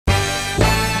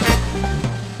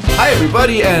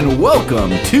everybody, and welcome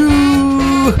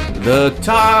to the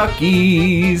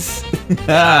Talkies.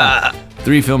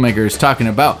 Three filmmakers talking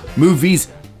about movies.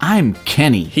 I'm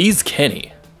Kenny. He's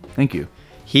Kenny. Thank you.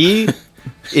 He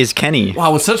is Kenny.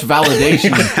 Wow, with such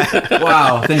validation.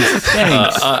 Wow, thanks.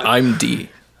 I'm D.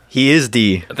 He is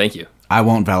D. Thank you. I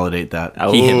won't validate that.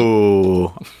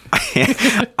 Oh.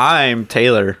 I'm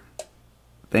Taylor.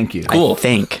 Thank you. Cool. I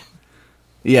think.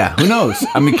 Yeah, who knows?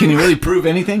 I mean, can you really prove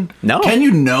anything? No. Can you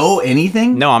know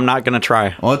anything? No, I'm not going to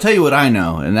try. Well, I'll tell you what I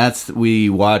know, and that's we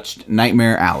watched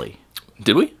Nightmare Alley.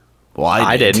 Did we? Well,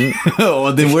 I didn't.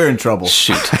 Well, then we're in trouble.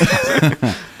 Shoot.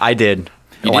 I did.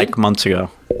 You like did? months ago.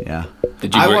 Yeah.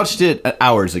 Did you I watched it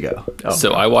hours ago. Oh.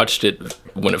 So I watched it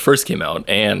when it first came out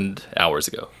and hours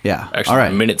ago. Yeah. Actually, All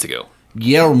right. minutes ago.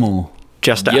 Guillermo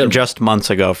Just months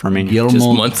ago for me. Just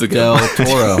months ago. del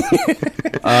Toro.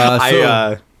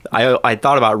 I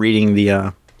thought about reading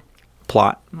the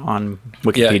plot on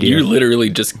Yeah, Wikipedia. you literally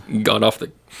just got off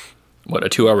the, a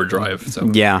 2-hour drive. So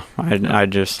Yeah, I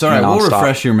just. It's all right. We'll nonstop.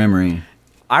 refresh your memory.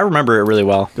 I remember it really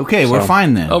well. Okay, we're So,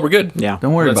 fine then. Oh, we're good. Yeah.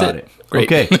 Don't worry That's about it. it.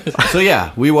 Great. Okay. So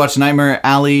yeah, we watched Nightmare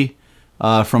Alley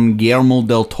from Guillermo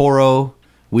del Toro.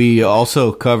 We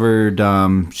also covered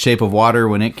Shape of Water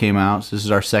when it came out. So this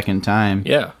is our second time.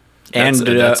 Yeah. And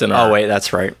That's in our, oh wait,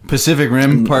 that's right. Pacific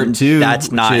Rim Part 2. That's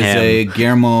not which is him. a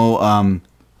Guillermo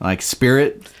like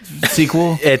Spirit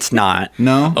sequel. It's not.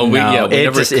 No? Oh, we No,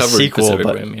 never it's a covered sequel, Pacific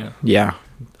but- Rim. Yeah. Yeah,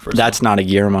 First that's not a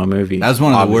Guillermo movie. That was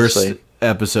one of the obviously. worst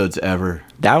episodes ever.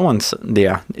 That one's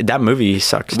that movie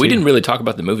sucks. We too. didn't really talk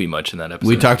about the movie much in that episode.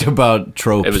 We talked about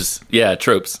tropes. It was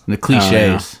tropes. the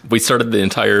cliches. We started the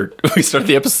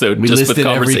episode We just with listed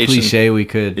every conversation. cliche we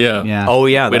could. Yeah. Yeah. Oh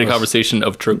yeah, We had a that was, conversation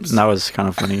of tropes. that was kind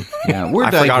of funny. Yeah, we're I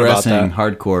forgot about digressing that.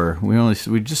 hardcore.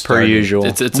 We just Per started. usual.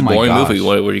 It's Oh a my boring gosh. movie.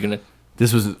 What are you gonna?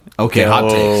 This was okay. Hot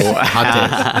takes.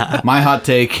 Hot takes. My hot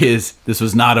take is this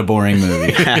was not a boring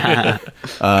movie.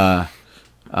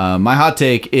 My hot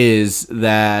take is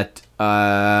that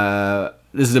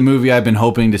this is a movie I've been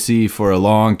hoping to see for a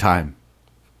long time.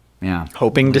 Yeah,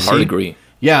 Hoping to Hard see. agree.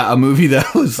 yeah, a movie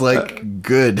that was like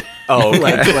good. Oh,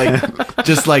 okay. like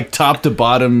just like top to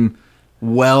bottom,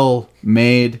 well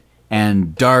made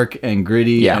and dark and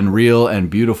gritty Yeah. and real and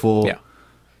beautiful. Yeah.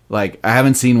 Like I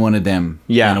haven't seen one of them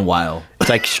Yeah. in a while. It's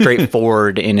like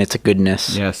straightforward in its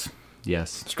goodness. Yes.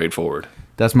 Yes. Straightforward.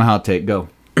 That's my hot take. Go.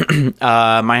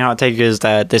 My hot take is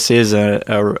that this is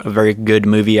a very good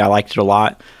movie. I liked it a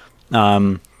lot.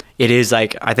 It is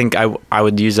like, I think I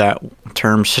would use that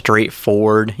term,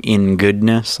 straightforward in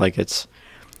goodness. Like it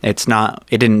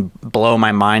didn't blow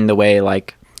my mind the way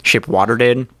like Shape of Water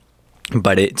did,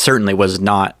 but it certainly was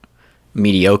not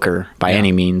mediocre by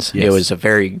any means. Yes. It was a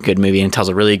very good movie and tells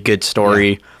a really good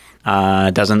story.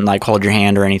 Doesn't like hold your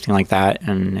hand or anything like that,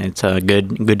 and it's a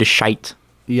good to shite.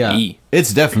 Yeah. E.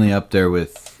 It's definitely up there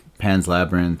with Pan's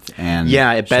Labyrinth and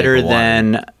Yeah, better Shape of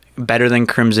Water. than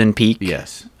Crimson Peak.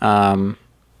 Yes.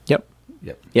 Yep.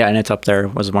 Yep. Yeah, and it's up there.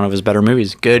 Was one of his better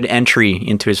movies. Good entry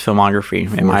into his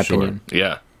filmography, in my sure. opinion.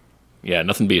 Yeah. Yeah.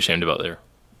 Nothing to be ashamed about there.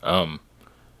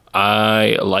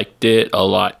 I liked it a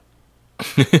lot.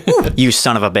 You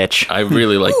son of a bitch. I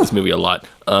really like this movie a lot.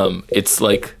 It's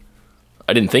like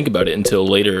I didn't think about it until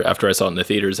later after I saw it in the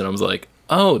theaters, and I was like,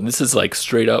 "Oh, this is like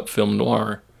straight up film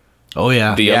noir." Oh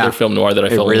yeah. The Yeah. other film noir that I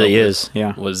It fell really in love is, with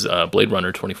yeah. was Blade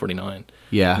Runner 2049.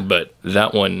 yeah. But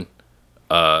that one,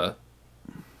 I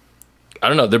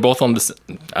don't know. They're both on this.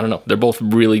 I don't know. They're both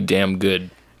really damn good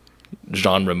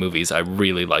genre movies. I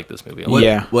really like this movie a lot.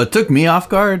 Yeah. What took me off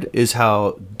guard is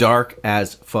how dark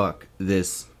as fuck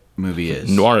this movie is.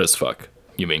 Noir as fuck.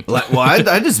 You mean? Like, well,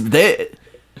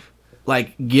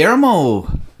 like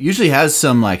Guillermo usually has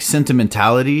some like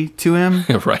sentimentality to him.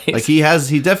 Right. Like he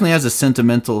definitely has a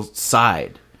sentimental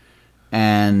side.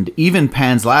 And even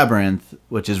Pan's Labyrinth,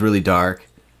 which is really dark,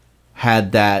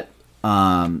 had that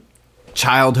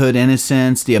childhood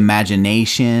innocence, the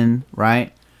imagination,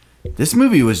 right? This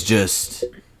movie was just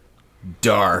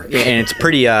dark. And it's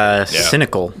pretty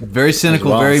cynical. Very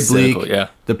cynical, Well, very bleak. cynical, yeah.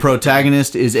 The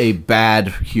protagonist is a bad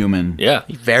human. Yeah.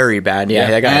 Very bad. Yeah,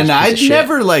 Yeah. that guy And is a piece I of shit.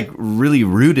 never like really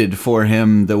rooted for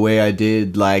him the way I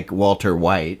did like Walter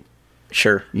White,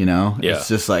 Sure. you know? Yeah. It's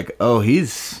just like, oh,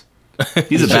 he's a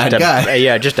Just bad guy.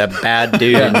 Yeah, just a bad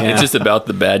dude. yeah. It's just about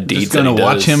the bad deeds. Just gonna that he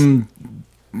watch does. him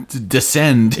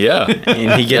descend. Yeah.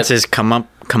 And he gets his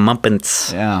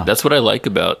comeuppance. Yeah. That's what I like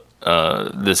about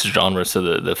this genre.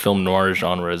 So the film noir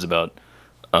genre is about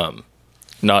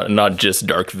not just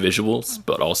dark visuals,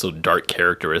 but also dark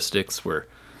characteristics where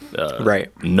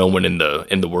Right. no one in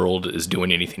the world is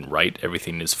doing anything right.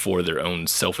 Everything is for their own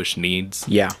selfish needs.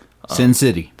 Yeah. Sin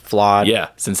City. Flawed. Yeah,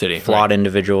 Sin City. Flawed right.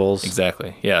 individuals.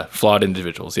 Exactly. Yeah, flawed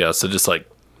individuals. Yeah, so just like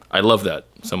I love that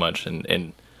so much,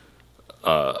 and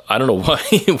I don't know why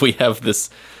we have this.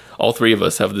 All three of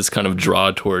us have this kind of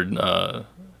draw toward not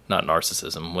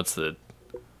narcissism. What's the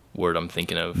word I'm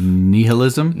thinking of?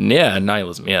 Nihilism. Yeah,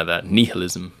 nihilism. Yeah, that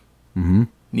nihilism. Mm-hmm.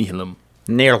 Nihilum.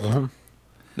 Near.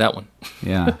 That one.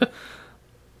 Yeah.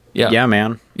 Yeah. Yeah,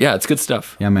 man. Yeah, it's good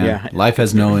stuff. Yeah, man. Yeah. Life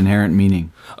has no inherent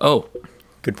meaning. Oh,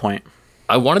 Good point.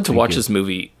 I wanted to watch you. this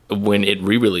movie when it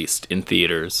re-released in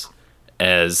theaters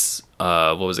as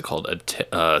what was it called?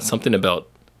 Something about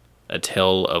a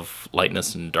tale of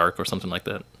lightness and dark or something like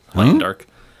that. Light and dark.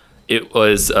 It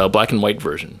was a black and white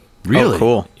version. Really? Oh,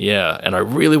 cool. Yeah, and I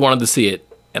really wanted to see it,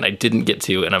 and I didn't get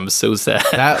to, and I'm so sad.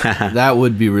 That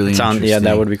would be really interesting. Yeah,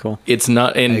 that would be cool. It's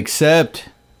not, and Except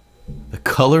the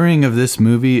coloring of this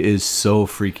movie is so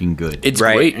freaking good it's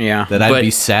Right, great. yeah. that I'd but-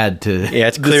 be sad to. Yeah,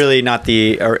 it's clearly not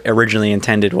the originally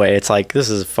intended way. It's like, this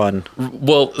is fun.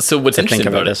 Well, so what's To think interesting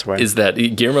of it about this way. it is that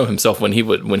Guillermo himself, when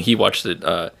he watched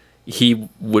it, he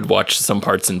would watch some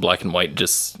parts in black and white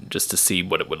just to see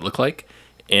what it would look like,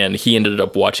 and he ended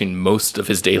up watching most of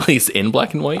his dailies in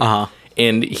black and white. Uh-huh.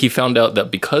 And he found out that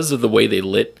because of the way they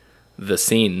lit the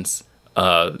scenes,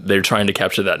 they're trying to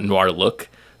capture that noir look.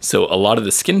 So a lot of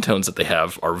the skin tones that they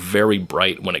have are very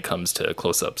bright when it comes to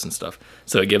close-ups and stuff.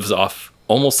 So it gives off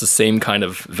almost the same kind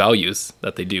of values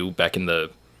that they do back in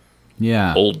the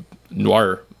Yeah. old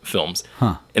noir films.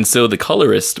 And so the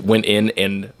colorist went in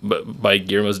and, by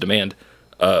Guillermo's demand,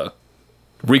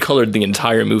 recolored the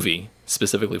entire movie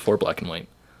specifically for black and white,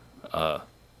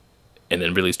 and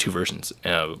then released two versions.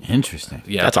 Interesting.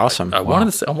 Yeah, That's awesome. I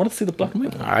wanted to see the black and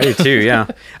white one. I do too, yeah.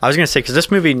 I was going to say, because this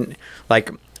movie, like,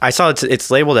 I saw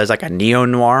it's labeled as like a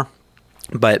neo-noir,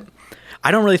 but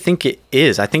I don't really think it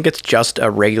is. I think it's just a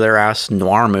regular-ass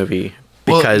noir movie.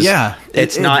 Well, Because yeah,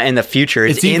 it's not in the future.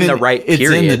 It's in the right period.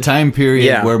 It's in the time period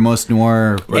Yeah. where most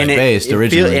noir was And based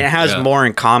originally. it has Yeah. more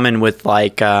in common with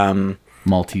like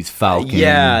Maltese Falcon.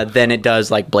 than it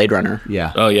does like Blade Runner.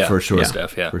 Yeah. Oh, yeah. For sure. Yeah.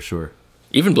 Stuff, yeah. For sure.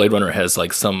 Even Blade Runner has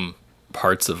like some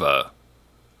parts of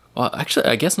well, actually,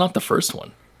 I guess not the first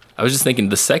one. I was just thinking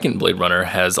the second Blade Runner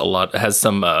has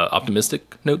some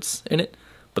optimistic notes in it,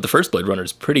 but the first Blade Runner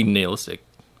is pretty nihilistic.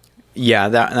 Yeah,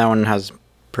 that one has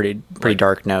pretty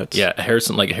dark notes. Yeah,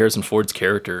 Harrison Ford's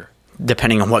character.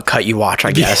 Depending on what cut you watch,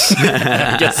 I guess.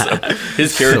 I guess so.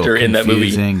 His character So in that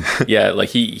movie. confusing. Yeah, like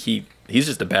he's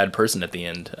just a bad person at the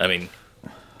end. I mean,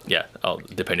 yeah,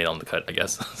 depending on the cut, I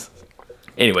guess.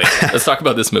 Anyway, let's talk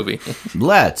about this movie.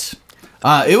 Let's.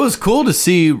 It was cool to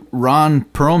see Ron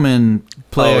Perlman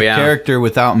play Oh, a yeah. character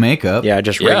without makeup. Yeah,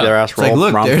 just Yeah. regular ass It's like, roll.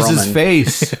 look, Ron there's his Perlman.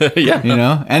 face. Yeah, You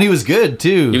know? And he was good,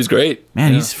 too. he was great.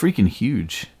 Man, Yeah. he's freaking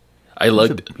huge. I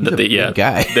loved he's that a they big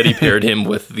guy. that he paired him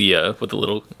with the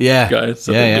little Yeah. guy.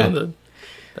 So Yeah, they're yeah. doing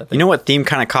You know what theme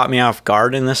kind of caught me off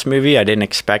guard in this movie? I didn't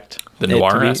expect The it to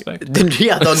noir be- aspect?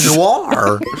 Yeah, the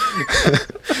noir.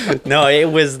 No, it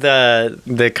was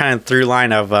the kind of through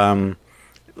line of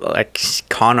like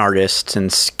con artists and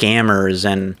scammers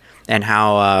and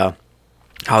how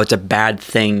it's a bad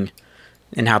thing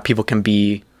and how people can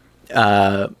be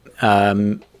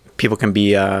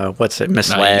what's it,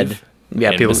 misled. Naive Yeah,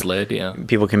 and people misled. Yeah,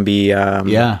 people can be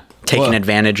Yeah. taken Well,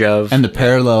 advantage of. And the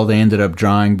parallel they ended up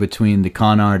drawing between the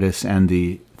con artist and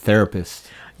the therapist.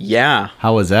 Yeah,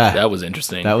 How was that? that was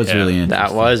interesting. That was Yeah. really interesting.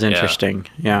 that was interesting.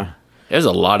 Yeah. There's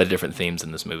a lot of different themes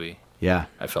in this movie. Yeah.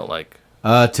 I felt like.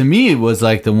 To me, it was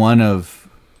like the one of,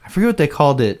 I forget what they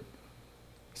called it.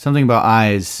 Something about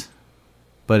eyes,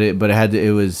 but it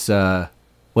was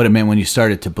what it meant when you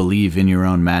started to believe in your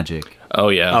own magic, Oh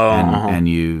yeah. Oh. and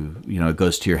you know it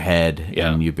goes to your head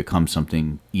Yeah. and you become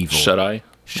something evil. Shut Eye.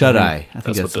 Shut eye. I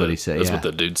think that's what what he said. That's Yeah. what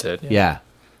the dude said. Yeah.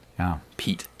 Yeah.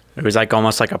 Pete. It was like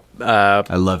almost like I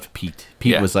loved Pete.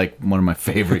 Pete Yeah. was like one of my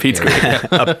favorite. Pete's characters.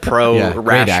 great. a pro Yeah, great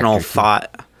rational actor, too.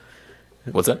 thought.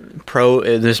 What's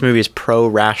that? This movie is pro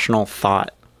rational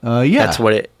thought. Yeah. That's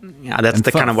what it. Yeah, that's And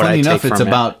the kind of what I funny take enough, from it's it.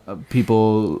 about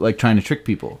people like trying to trick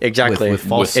people. Exactly. With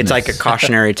falseness. It's like a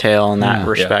cautionary tale in that Yeah.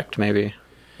 respect, maybe.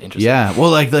 Interesting. Yeah. Well,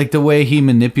 like the way he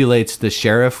manipulates the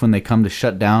sheriff when they come to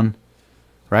shut down,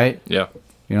 right? Yeah.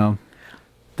 You know,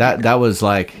 that was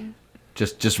like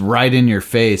just right in your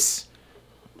face.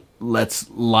 Let's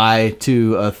lie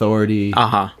to authority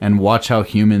Uh-huh. and watch how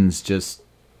humans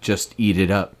just eat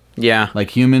it up. Yeah.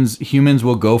 Like humans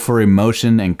will go for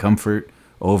emotion and comfort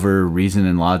over reason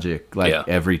and logic, like Yeah.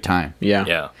 every time. Yeah.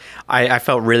 Yeah. I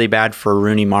felt really bad for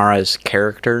Rooney Mara's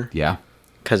character. Yeah.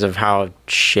 because of how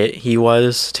shit he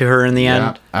was to her in the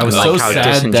end. I was Like so how sad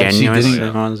that she disingenuous didn't.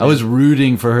 it was. I was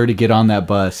rooting for her to get on that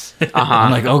bus.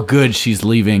 I'm like, oh, good, she's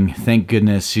leaving. Thank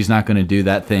goodness she's not going to do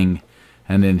that thing.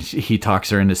 And then he talks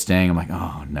her into staying. I'm like,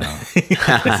 oh no,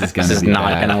 this is going to be not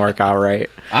bad. gonna work out right.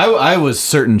 I was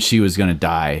certain she was going to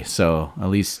die, so at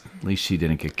least she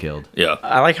didn't get killed. Yeah.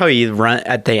 I like how he run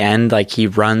at the end, like he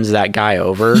runs that guy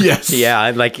over. Yes.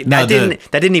 Yeah, like No, that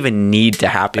didn't even need to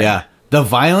happen. Yeah, the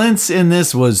violence in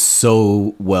this was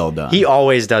so well done. He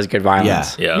always does good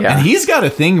violence. Yeah. And he's got a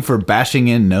thing for bashing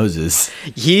in noses.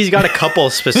 He's got a couple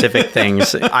specific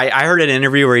things. I heard an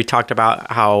interview where he talked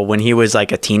about how when he was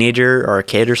like a teenager or a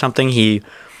kid or something,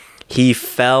 he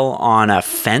fell on a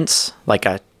fence, like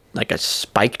a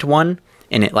spiked one,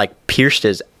 and it like pierced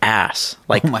his ass,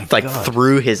 like Oh my God.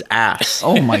 through his ass.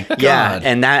 Oh my god! Yeah,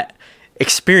 and that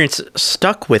experience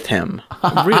stuck with him.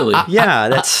 Really? Yeah,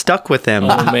 that stuck with him.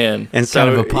 Oh man. And so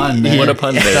Kind of a pun. There. What a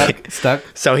pun there. Stuck.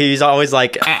 So he's always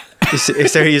like,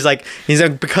 so he's like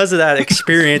because of that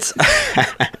experience,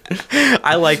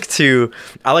 I like to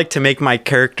make my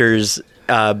characters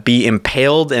be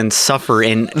impaled and suffer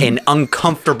in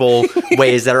uncomfortable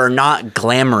ways that are not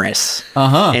glamorous,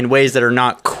 in ways that are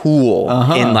not cool,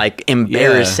 in like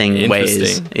embarrassing ways.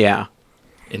 Interesting. Yeah,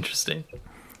 Interesting.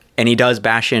 and he does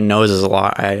bash in noses a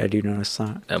lot. I do notice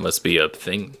that. That must be a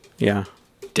thing. Yeah,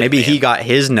 maybe he man. got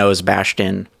his nose bashed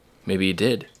in. Maybe he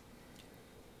did.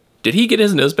 Did he get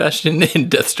his nose bashed in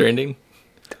Death Stranding?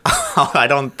 I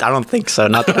don't think so.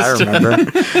 Not that I remember.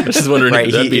 I was just wondering Right,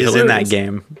 if that'd be he is in that hilarious.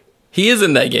 game. He is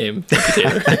in that game.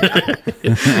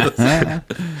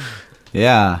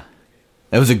 Yeah,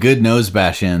 it was a good nose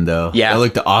bash in though. Yeah. it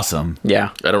looked awesome.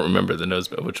 Yeah. I don't remember the nose,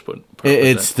 but which one?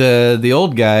 It's the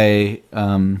old guy,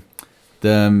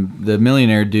 the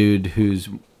millionaire dude who's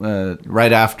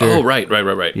right after. Oh,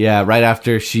 right. Yeah, right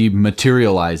after she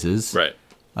materializes.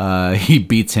 Right. He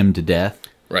beats him to death,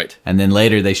 Right. and then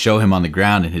later they show him on the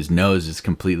ground, and his nose is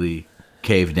completely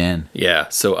caved in. Yeah.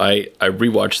 So I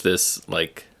rewatched this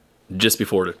like just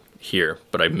before here,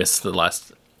 but I missed the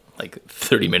last like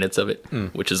 30 minutes of it,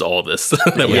 which is all this.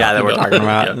 that We're talking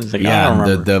about. Yeah. It's like, I Yeah, don't and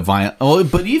remember. the violence. Oh,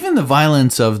 but even the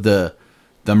violence of the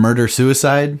murder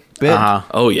suicide bit.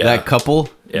 Oh yeah. That couple.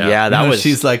 Yeah. Yeah, that You know, was.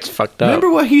 she's like, fucked up. remember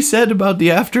what he said about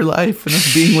the afterlife and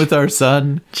us being with our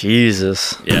son?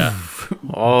 Jesus. Yeah.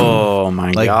 Oh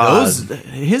my Like god.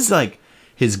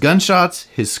 his gunshots,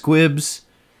 his squibs,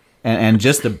 and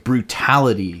just the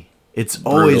brutality. It's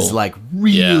always Brutal. like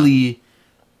really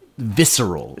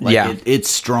visceral. Like Yeah. it's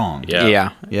strong. Yeah.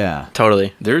 Yeah. Yeah.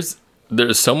 Totally. There's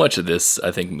so much of this.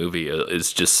 I think movie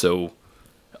is just so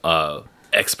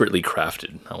expertly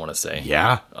crafted. I want to say.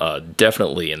 Yeah.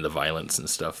 Definitely in the violence and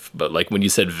stuff. But like when you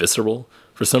said visceral,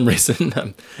 for some reason,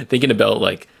 I'm thinking about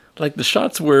like the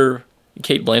shots where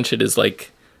Kate Blanchett is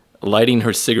like lighting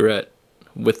her cigarette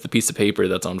with the piece of paper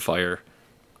that's on fire.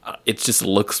 It just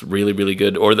looks really, really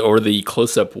good. Or the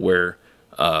close up where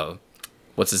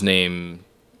what's his name?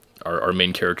 Our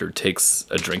main character takes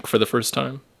a drink for the first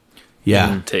time.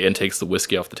 Yeah. And takes the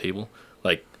whiskey off the table.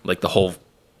 Like the whole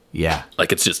Yeah.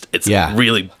 like it's Yeah.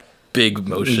 really big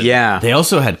motion. Yeah. They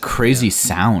also had crazy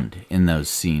sound in those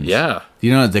scenes. Yeah.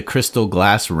 You know the crystal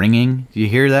glass ringing? Do you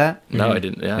hear that? No, I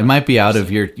didn't. Yeah. It might be out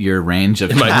of your range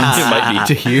of It might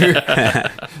to be. hear.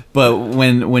 But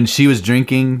when she was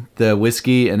drinking the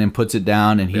whiskey and then puts it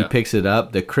down and he Yeah. picks it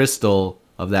up, the crystal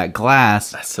of that glass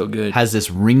That's so good. has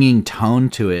this ringing tone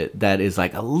to it that is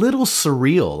like a little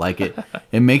surreal. Like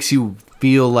it makes you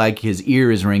feel like his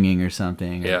ear is ringing or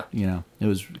something. Yeah. You know, it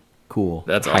was cool.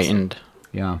 That's awesome.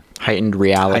 Heightened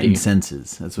reality. Heightened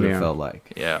senses. That's what it Yeah. felt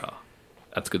like. Yeah.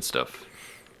 That's good stuff.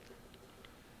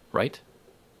 Right?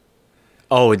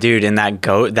 Oh, dude, and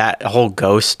that whole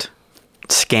ghost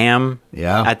scam.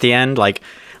 Yeah. At the end, like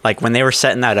when they were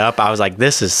setting that up, I was like,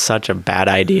 "This is such a bad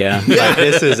idea. Like,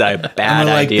 this is a bad And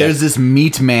they're like, idea." there's this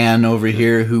meat man over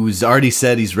here who's already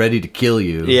said he's ready to kill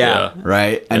you. Yeah.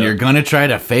 Right? And Yeah. you're going to try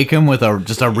to fake him with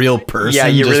just a real person. Yeah,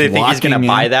 you just really think he's gonna walking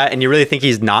buy in? that, and you really think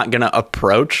he's not gonna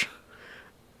approach?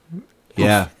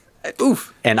 Yeah.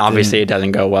 Oof. And obviously, it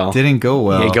doesn't go well. Didn't go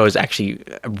well. It goes actually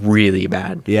really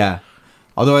bad. Yeah.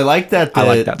 Although I like that I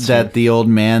like that scene. the old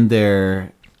man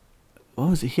there, what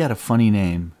was it? He had a funny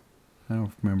name. I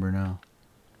don't remember now.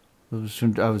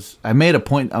 I made a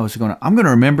point. I'm going to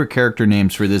remember character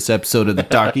names for this episode of the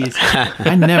Talkies.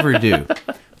 I never do.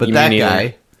 But Me that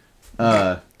neither.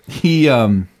 guy, he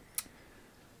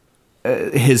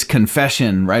his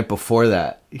confession right before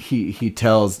that, he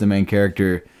tells the main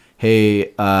character,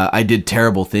 "Hey, I did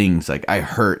terrible things. Like I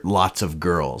hurt lots of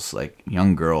girls, like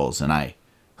young girls, and I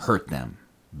hurt them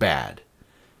bad."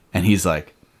 And he's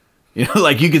like,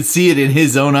 Like you could see it in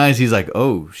his own eyes. He's like,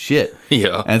 oh shit.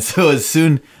 Yeah. And so as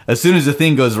soon as the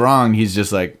thing goes wrong, he's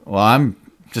just like, well, I'm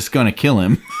just gonna kill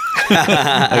him. Like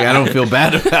I don't feel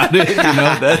bad about it.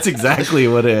 That's exactly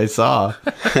what I saw.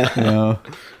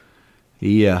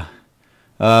 Yeah.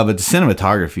 But the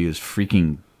cinematography is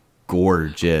freaking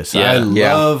gorgeous. Yeah. I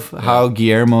love how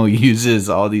Guillermo uses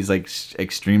all these like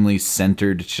extremely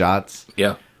centered shots.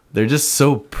 Yeah. They're just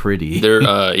so pretty. His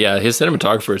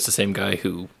cinematographer is the same guy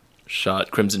who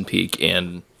shot Crimson Peak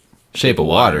and Shape of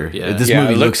Water. Yeah. This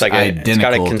movie looks like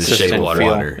identical to Shape of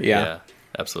Water. Yeah.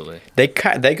 Absolutely.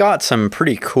 They got some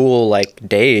pretty cool like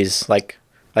days, like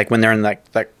when they're in like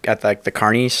at like the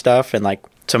Carney stuff and like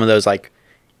some of those like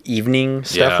evening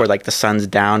stuff where like the sun's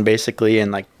down basically,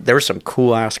 and like there were some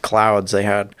cool ass clouds they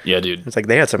had. Yeah, dude. It's like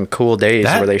they had some cool days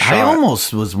where they shot. I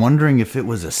almost was wondering if it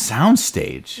was a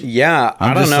soundstage. Yeah,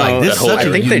 I don't know. Like, this is such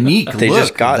a unique they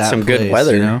just got some good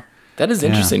weather. That is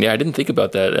interesting. Yeah, I didn't think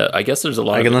about that. I guess there's a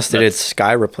lot of unless they did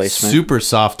sky replacement. Super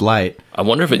soft light. I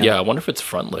wonder if I wonder if it's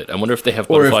front lit. I wonder if they have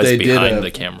butterflies behind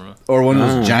the camera. Or one of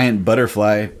those giant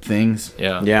butterfly things.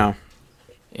 Yeah. Yeah.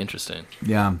 Interesting.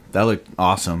 Yeah, that looked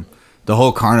awesome. The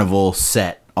whole carnival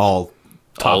set, all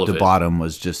top to bottom,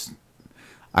 was just...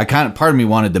 part of me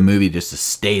wanted the movie just to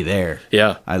stay there.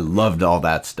 Yeah. I loved all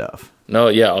that stuff. No,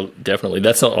 yeah, definitely.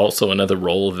 That's also another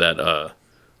role that,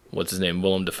 what's his name?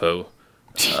 Willem Dafoe.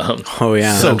 Oh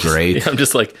yeah, so great. I'm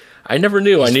just like, I never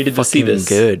knew I needed to see this.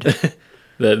 Good.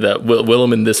 that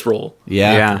Willem in this role.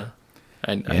 Yeah.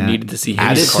 I needed to see him.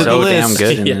 Add it to the list. Damn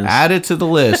good in this. Add it to the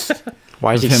list.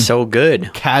 Why is he so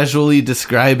good? Casually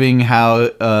describing how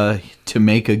to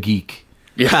make a geek.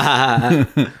 Yeah.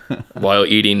 While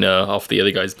eating off the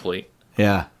other guy's plate.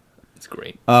 Yeah. It's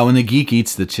great. When the geek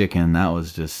eats the chicken, that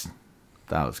was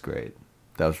great.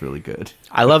 That was really good.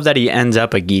 I love that he ends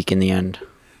up a geek in the end.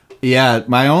 Yeah,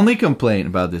 my only complaint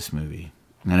about this movie,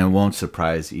 and it won't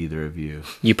surprise either of you.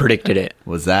 You predicted it.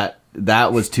 Was that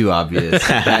was too obvious.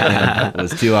 That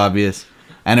was too obvious.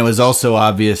 And it was also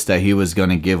obvious that he was going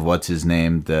to give what's his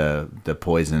name the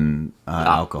poison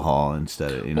alcohol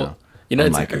instead of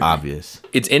it's like obvious.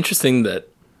 It's interesting that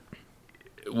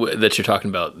you're talking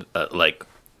about like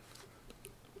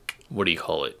what do you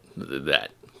call it? That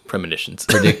premonitions,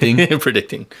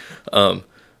 predicting,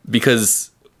 because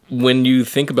when you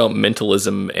think about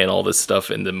mentalism and all this stuff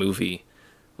in the movie,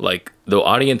 like the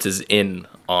audience is in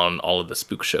on all of the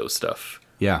spook show stuff.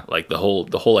 Yeah, like the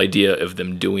whole idea of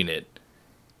them doing it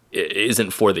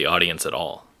isn't for the audience at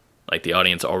all. Like the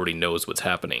audience already knows what's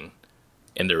happening,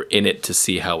 and they're in it to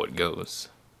see how it goes,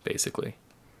 basically.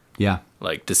 Yeah,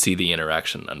 like to see the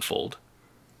interaction unfold.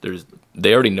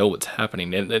 They already know what's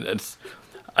happening, and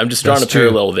I'm just drawing a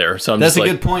parallel there. So that's a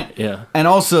good point. Yeah, and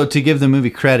also to give the movie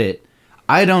credit,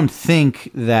 I don't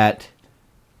think that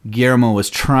Guillermo was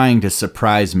trying to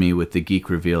surprise me with the geek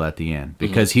reveal at the end,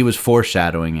 because he was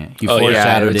foreshadowing it. He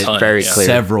foreshadowed it very clear.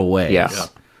 Several ways. Yeah.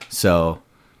 So,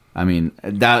 I mean,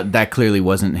 that clearly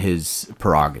wasn't his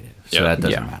prerogative. So that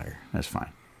doesn't matter. That's fine.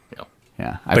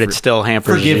 Yeah. But it still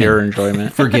hampers your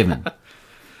enjoyment. Forgiven.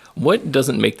 What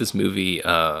doesn't make this movie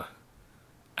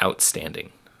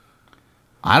outstanding?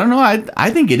 I don't know. I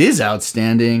think it is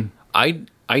outstanding. I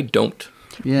don't.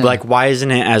 Yeah. Like, why isn't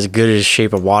it as good as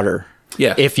Shape of Water?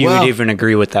 Yeah. If you would even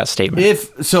agree with that statement.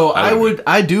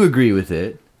 I do agree with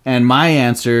it. And my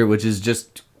answer, which is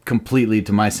just completely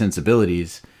to my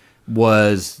sensibilities,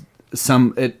 was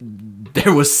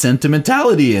there was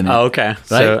sentimentality in it. Oh, okay. Right?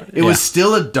 So, it was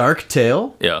still a dark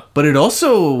tale. Yeah. But it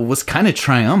also was kind of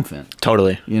triumphant.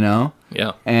 Totally.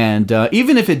 Yeah. And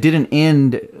even if it didn't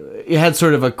end, it had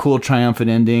sort of a cool triumphant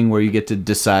ending where you get to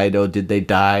decide, did they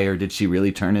die or did she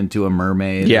really turn into a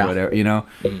mermaid or whatever,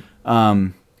 Mm-hmm.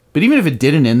 But even if it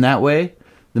didn't end that way,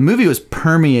 the movie was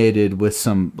permeated with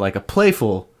some, like, a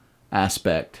playful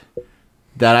aspect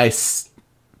that I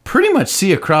pretty much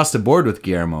see across the board with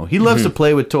Guillermo. He loves to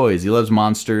play with toys. He loves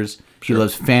monsters. He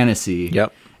loves fantasy.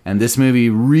 Yep. And this movie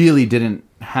really didn't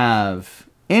have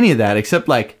any of that, except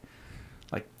like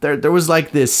there was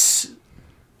like this.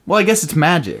 Well, I guess it's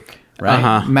magic, right?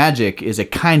 Uh-huh. Magic is a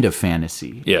kind of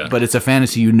fantasy. Yeah. But it's a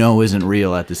fantasy isn't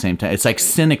real at the same time. It's like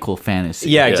cynical fantasy.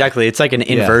 Yeah, exactly. It's like an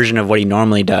inversion of what he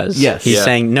normally does. Yes. He's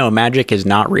saying, no, magic is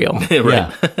not real.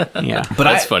 Right. Yeah. But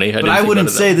That's funny. But I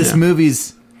wouldn't say this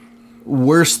movie's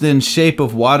worse than Shape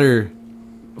of Water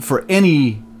for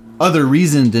any other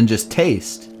reason than just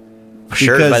taste.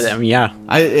 Sure, Because but yeah.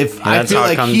 I feel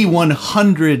like he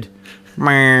 100.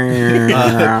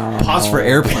 Pause for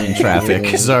airplane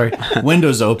traffic. Sorry,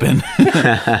 windows open.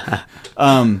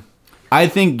 I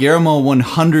think Guillermo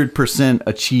 100%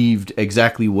 achieved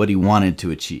exactly what he wanted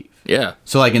to achieve. Yeah.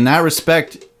 So, like, in that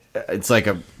respect, it's like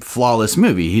a flawless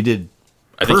movie. He did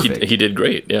perfect. I think he did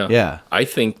great. Yeah. Yeah. I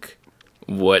think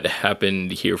what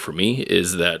happened here for me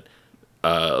is that,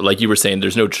 like you were saying,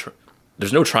 there's no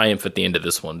triumph at the end of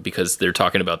this one because they're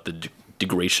talking about the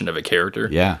degradation of a character.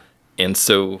 Yeah. And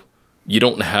so you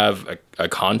don't have a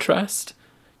contrast.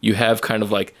 You have kind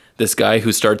of like this guy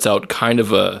who starts out kind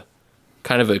of a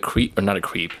creep, or not a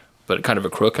creep, but kind of a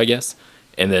crook, I guess,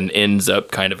 and then ends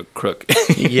up kind of a crook.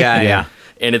 Yeah.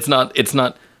 And it's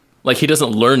not like he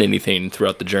doesn't learn anything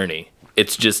throughout the journey.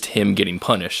 It's just him getting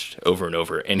punished over and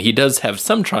over. And he does have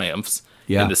some triumphs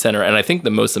in the center. And I think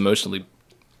the most emotionally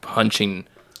punching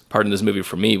part in this movie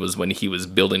for me was when he was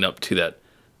building up to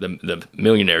the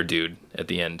millionaire dude at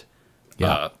the end.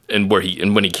 Yeah. And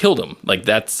when he killed him, like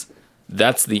that's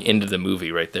the end of the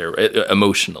movie right there,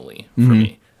 emotionally for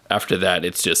me. After that,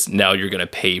 it's just, now you're going to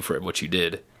pay for what you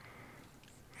did.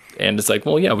 And it's like,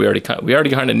 well, yeah, we already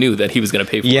kind of knew that he was going to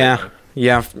pay for it.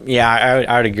 Yeah,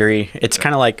 I would agree. It's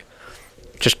kind of like,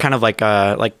 just kind of like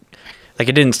it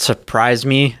didn't surprise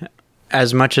me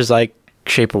as much as like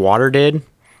Shape of Water did,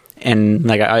 and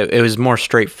like it was more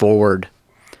straightforward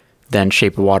than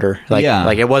Shape of Water. Like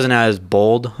it wasn't as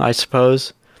bold, I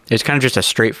suppose. It was kind of just a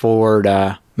straightforward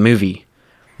movie.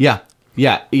 Yeah.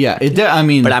 I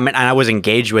mean, but I was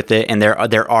engaged with it, and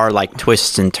there are like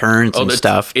twists and turns and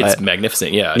stuff. It's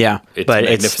magnificent, yeah. Yeah, it's but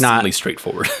magnificently it's not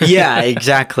straightforward. Yeah,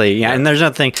 exactly. Yeah, and there's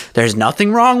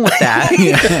nothing wrong with that.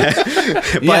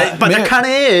 but there kind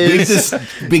of is. We've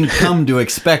just been come to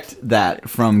expect that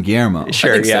from Guillermo.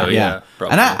 Sure, yeah.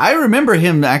 And I remember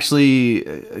him actually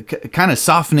kind of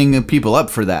softening people up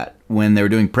for that when they were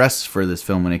doing press for this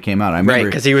film when it came out. I remember, right,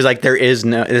 because he was like,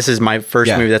 this is my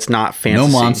first movie that's not fantasy.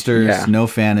 No monsters, no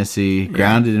fantasy,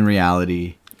 grounded in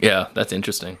reality. Yeah, that's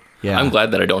interesting. Yeah. I'm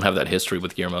glad that I don't have that history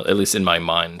with Guillermo, at least in my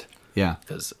mind. Yeah.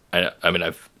 Because I mean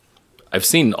I've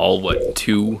seen all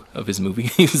 2 of his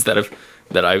movies that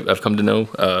I've come to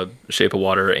know, Shape of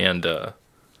Water, and I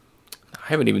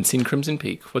haven't even seen Crimson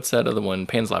Peak. What's that other one?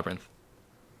 Pan's Labyrinth.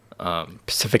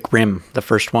 Pacific Rim, the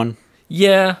first one.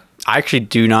 Yeah. I actually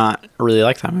do not really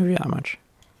like that movie that much.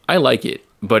 I like it,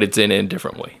 but it's in a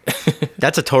different way.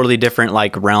 That's a totally different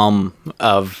like realm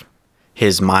of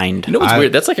his mind. You know what's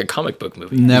weird? That's like a comic book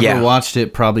movie. Never watched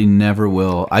it, probably never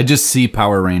will. I just see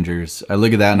Power Rangers. I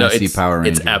look at that and I see Power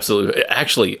Rangers. It's absolutely...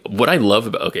 Actually, what I love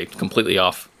about... Okay, completely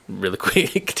off, really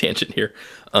quick tangent here.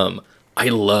 I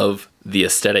love the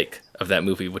aesthetic of that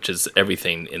movie, which is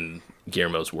everything in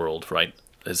Guillermo's world, right?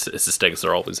 His aesthetics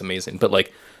are always amazing. But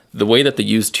like the way that they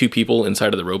use 2 people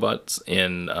inside of the robots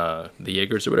in the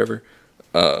Jaegers or whatever,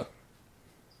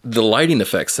 the lighting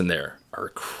effects in there are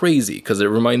crazy because it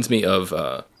reminds me of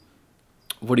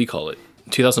what do you call it?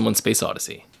 2001: Space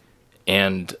Odyssey,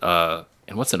 and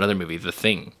what's another movie? The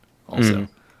Thing, also,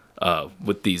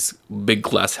 with these big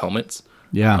glass helmets.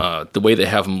 Yeah, the way they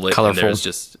have them lit colorful. in there is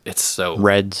just, it's so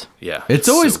Reds. Yeah, it's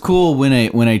always cool when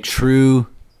a true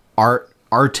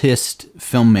artist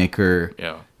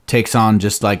filmmaker takes on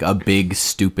just like a big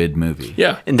stupid movie.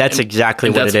 Yeah, and that's exactly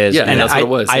what it is. Yeah, and that's what it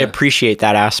was. I appreciate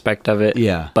that aspect of it.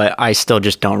 Yeah, but I still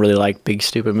just don't really like big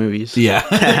stupid movies. Yeah,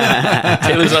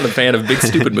 Taylor's not a fan of big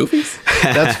stupid movies.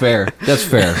 That's fair.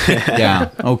 Yeah.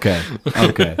 Okay.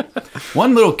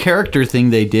 One little character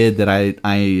thing they did that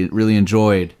I really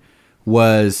enjoyed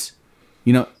was,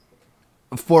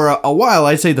 for a while,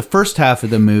 I'd say the first half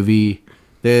of the movie,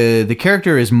 the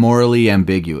character is morally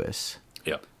ambiguous.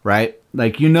 Yeah. Right?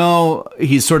 Like,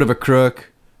 he's sort of a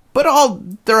crook, but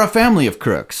they're a family of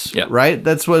crooks. Yeah. Right?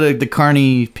 That's what the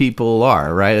Carney people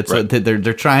are, right? It's right. What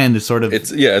they're trying to sort of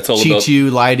it's all cheat about you,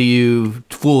 lie to you,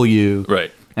 fool you.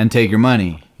 Right. And take your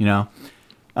money, So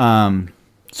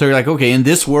you're like, okay, in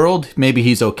this world, maybe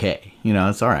he's okay.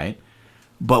 It's all right.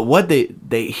 But what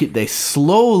they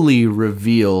slowly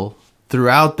reveal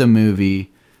throughout the movie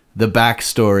the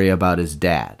backstory about his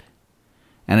dad,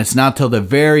 and it's not till the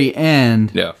very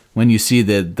end when you see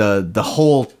the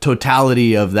whole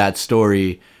totality of that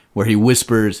story where he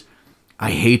whispers,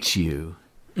 "I hate you,"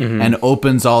 and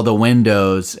opens all the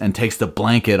windows and takes the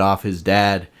blanket off his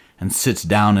dad and sits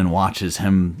down and watches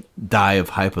him die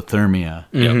of hypothermia.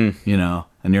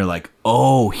 And you're like,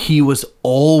 oh, he was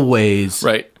always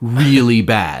really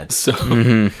bad. So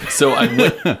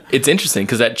it's interesting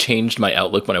because that changed my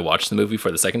outlook when I watched the movie for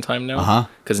the second time now.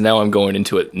 Because now I'm going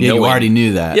into it knowing... Yeah, you already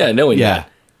knew that. Yeah, knowing that.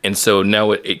 And so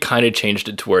now it kind of changed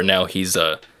it to where now he's...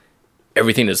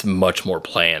 everything is much more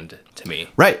planned to me.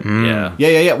 Right.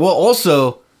 Yeah. Well,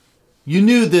 also, you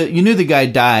knew the guy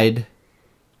died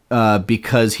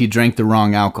because he drank the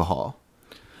wrong alcohol.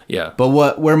 Yeah. But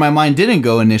where my mind didn't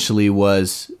go initially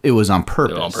was it was on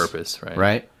purpose. On purpose, right.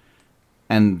 Right?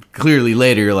 and clearly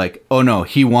later you're like, oh no,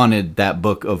 he wanted that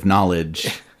book of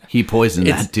knowledge. He poisoned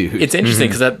that dude. It's interesting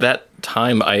because at that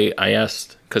time I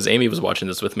asked, because Amy was watching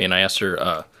this with me, and I asked her,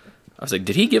 I was like,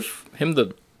 did he give him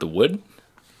the wood?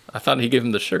 I thought he gave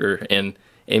him the sugar, and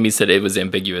Amy said it was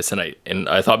ambiguous, and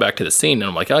I thought back to the scene, and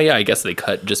I'm like, oh yeah, I guess they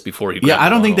cut just before he grabbed Yeah, I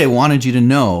don't think they wanted you to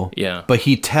know. Yeah. But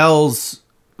he tells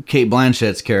Kate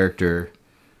Blanchett's character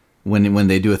when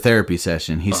they do a therapy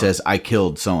session, he says, I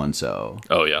killed so-and-so.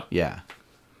 Oh yeah. Yeah.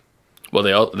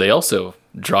 Well, they also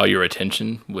draw your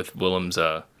attention with Willem's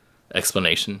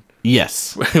explanation.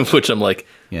 Yes. Which I'm like,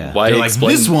 Yeah. why They're like,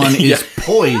 explain? this one is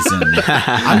poison.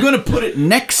 I'm going to put it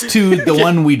next to the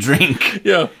one we drink.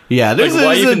 Yeah. Yeah. Like,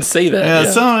 why even say that?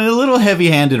 Yeah, Yeah. a little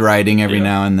heavy-handed writing every Yeah.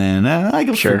 now and then. I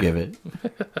can forgive it.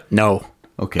 No.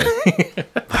 Okay.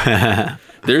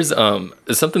 There's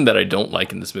something that I don't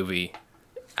like in this movie.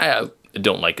 I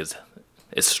don't like is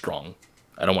strong.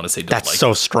 I don't want to say don't That's like.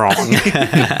 so strong.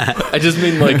 I just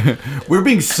mean like We're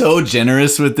being so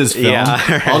generous with this film.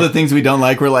 Yeah. All the things we don't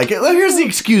like, we're like, "Oh, here's the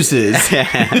excuses.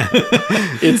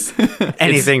 it's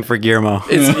Anything for Guillermo.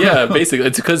 basically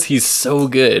it's because he's so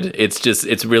good.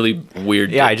 It's really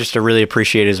weird. Yeah, I just really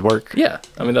appreciate his work. Yeah,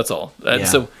 I mean that's all. And Yeah.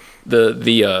 so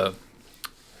the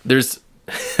there's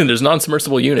there's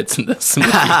non-submersible units in this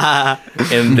movie,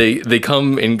 and they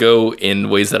come and go in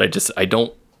ways that I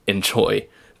don't enjoy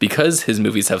because his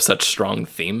movies have such strong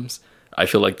themes. I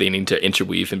feel like they need to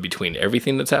interweave in between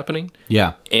everything that's happening.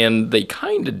 Yeah. And they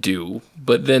kind of do,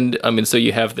 but then I mean, so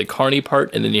you have the Carney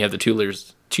part, and then you have the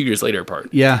 2 years later part.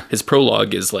 Yeah. His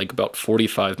prologue is like about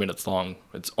 45 minutes long.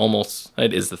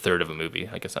 It is the third of a movie.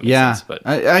 I guess that makes Yeah. sense. But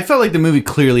I felt like the movie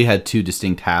clearly had two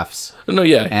distinct halves. no,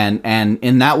 yeah, And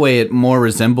in that way, it more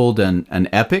resembled an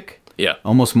epic. yeah,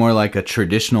 Almost more like a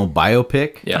traditional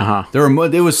biopic. yeah. Uh-huh.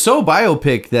 It was so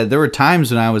biopic that there were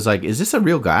times when I was like, is this a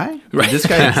real guy? Right. Did this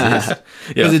guy exist?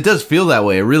 Because Yeah. it does feel that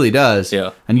way. It really does.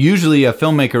 Yeah. And usually a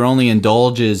filmmaker only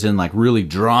indulges in like really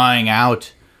drawing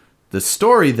out the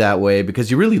story that way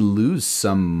because you really lose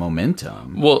some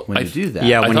momentum Well, when you do that.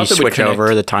 Yeah, I when thought you they would switch over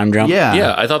connect. the time jump. Yeah.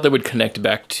 Yeah, I thought they would connect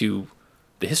back to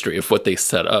the history of what they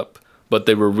set up, but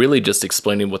they were really just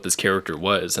explaining what this character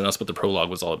was, and that's what the prologue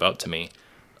was all about to me.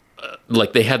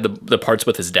 Like they had the parts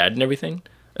with his dad and everything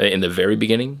in the very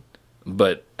beginning,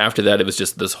 but after that, it was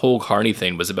just this whole Carney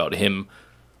thing was about him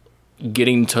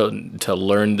getting to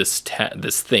learn this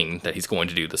thing that he's going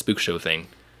to do, the spook show thing,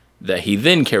 that he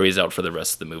then carries out for the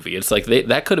rest of the movie. It's like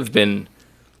that could have been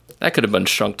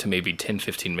shrunk to maybe 10,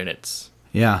 15 minutes.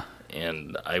 Yeah.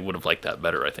 And I would have liked that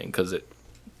better, I think,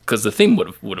 because the theme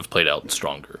would have played out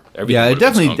stronger. Everything Yeah, would it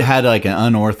have been definitely stronger. had like an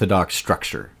unorthodox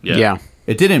structure. Yeah.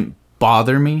 It didn't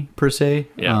bother me per se.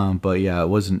 Yeah. But yeah, it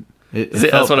wasn't. It See,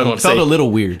 that's what I want to say. felt a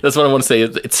little weird. That's what I want to say.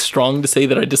 It's strong to say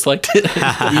that I disliked it.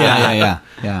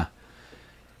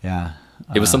 Yeah.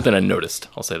 It was something I noticed.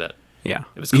 I'll say that. Yeah.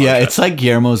 It was. Yeah, contrast. it's like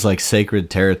Guillermo's like sacred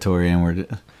territory, and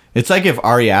it's like if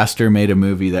Ari Aster made a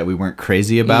movie that we weren't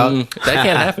crazy about. That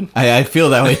can't happen. I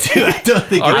feel that way too. I don't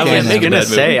think Ari it can't can. make happen. a bad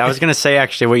movie. I was gonna say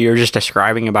actually what you were just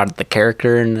describing about the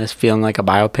character and this feeling like a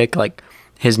biopic. Like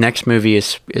his next movie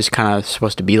is kind of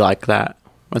supposed to be like that.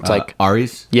 It's like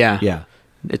Ari's. yeah, Yeah.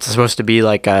 It's supposed to be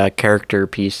like a character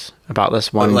piece about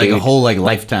this one Like a dude. whole like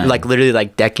lifetime. like literally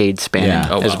like decade span Yeah.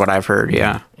 Oh, is wow. what I've heard.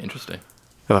 Yeah, Interesting.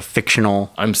 of a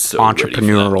fictional I'm so ready for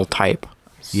entrepreneurial type.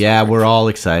 Yeah, we're all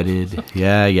excited.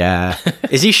 Yeah.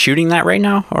 Is he shooting that right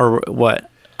now or what?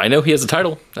 I know he has a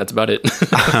title. That's about it.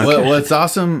 What's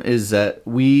awesome is that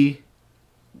we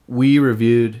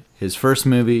reviewed his first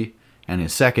movie and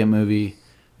his second movie,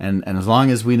 and as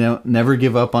long as we never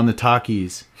give up on the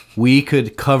Talkies, we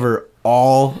could cover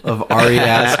all of Ari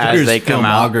Aster's they come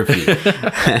out.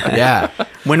 filmography. Yeah.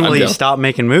 When will I'm he down. stop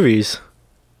making movies?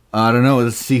 I don't know.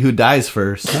 Let's see who dies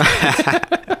first.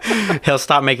 He'll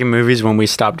stop making movies when we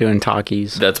stop doing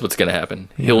talkies. That's what's gonna happen.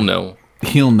 He'll know.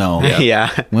 He'll know Yeah.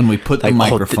 when we put the Like,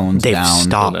 microphones they've down.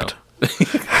 stopped. He'll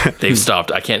know. They've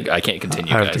stopped. I can't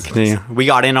continue, I have to guys. continue. We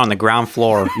got in on the ground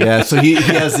floor. Yeah, so he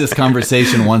has this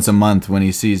conversation once a month when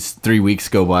he sees 3 weeks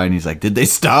go by, and he's like, "Did they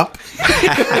stop?"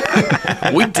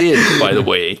 We did, by the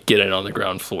way, get in on the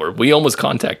ground floor. We almost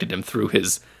contacted him through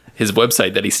his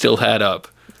website that he still had up.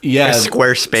 Yeah,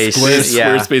 Squarespace. Square-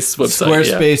 Yeah. Squarespace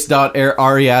website.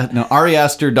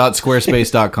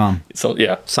 Ariaster.squarespace.com. So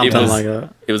yeah, Something like that.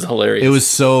 It was hilarious. It was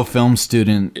so film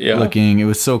student Yeah. looking. It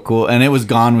was so cool, and it was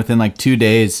gone within like 2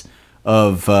 days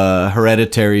of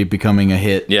Hereditary becoming a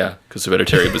hit. yeah, because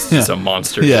Hereditary was just a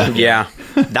monster. Yeah. Yeah.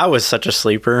 That was such a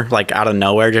sleeper. Like out of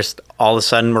nowhere, just all of a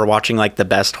sudden we're watching like the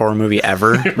best horror movie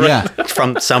ever Yeah,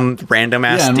 from some random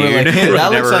ass yeah, and dude. we're like, hey, we've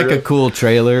that never looks like heard a of. cool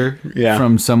trailer Yeah.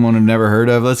 from someone we've never heard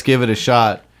of. Let's give it a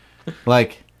shot.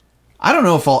 Like, I don't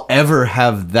know if I'll ever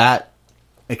have that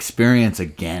experience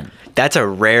again. That's a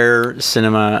rare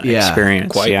cinema Yeah.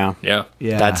 experience. Quite. Yeah. Yeah.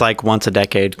 Yeah. That's like once a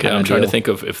decade kind Yeah, I'm of trying deal. to think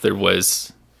of if there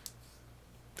was.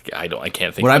 I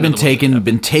can't think. What of I've been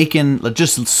another one. taken, like,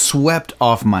 just swept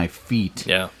off my feet.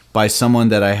 Yeah. By someone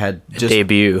that I had just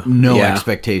Debut. no Yeah.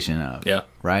 expectation of. Yeah.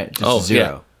 Right? Just Yeah.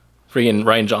 zero. Freaking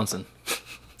Ryan Johnson.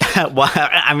 Well,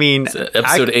 I mean,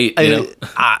 Episode 8. You know,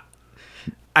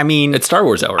 I mean, it's Star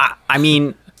Wars hour. I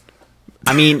mean,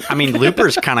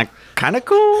 Looper's kind of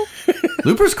cool.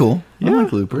 Looper's cool. I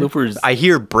like Looper. Looper's. I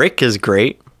hear Brick is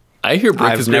great. I hear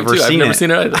Brick I've is great never too. I've seen never it.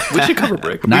 seen it either. We should cover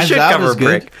Brick. Knives we should Out cover is good.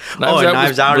 Brick.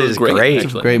 Knives Out was is great, great.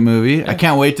 actually. Great movie. I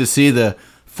can't wait to see the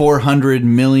 $400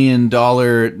 million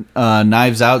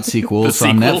Knives Out sequels The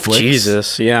on sequel? Netflix.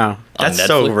 Jesus, yeah, that's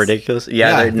so Netflix? ridiculous. Yeah,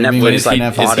 Yeah, they're being Netflix released on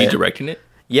like Netflix. Is bought he it. directing it?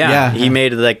 Yeah, Yeah. he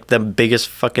made like the biggest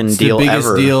fucking It's deal the biggest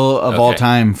ever. deal of all Okay.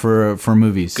 time for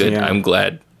movies. Good. Yeah. I'm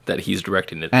glad that he's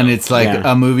directing it. And though. it's like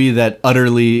Yeah. a movie that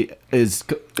utterly is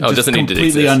just doesn't need to completely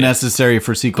exist, yeah. unnecessary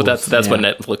for sequels. But that's what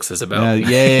Yeah. Netflix is about.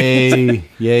 Yay,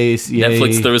 yay,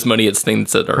 Netflix throws money at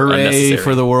things that are Hooray unnecessary.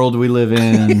 for the world we live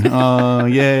in. Oh,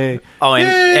 yay. Oh,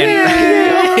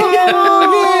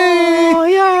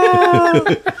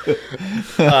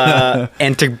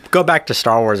 and to go back to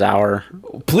Star Wars Hour.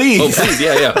 Please. Oh, please,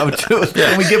 yeah.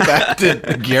 Can we get back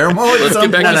to Guillermo? Let's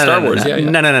get back to Star Wars. Yeah.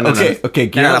 No. Okay,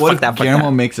 Guillermo, fuck what if that, fuck Guillermo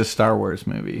that. makes a Star Wars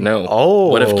movie? No. Oh.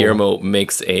 What if Guillermo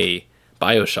makes a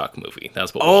BioShock movie?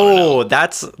 That's what. We wanna know. Oh,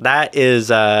 that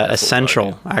is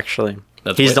essential. Actually,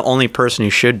 That's he's what- the only person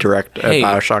who should direct a Hey,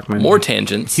 Bioshock movie. more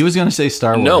tangents. He was going to say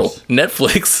Star Wars. No,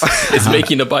 Netflix is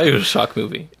making a BioShock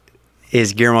movie.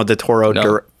 Is Guillermo del Toro?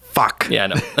 No. Fuck. Yeah, I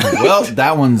know. Well,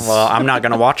 that one's... Well, I'm not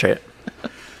gonna watch it.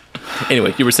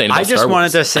 Anyway, you were saying about I just Star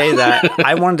wanted Wars.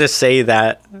 to say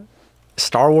that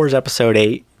Star Wars Episode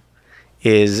 8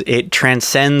 it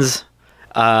transcends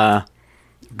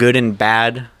good and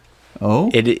bad.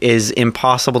 Oh? It is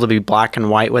impossible to be black and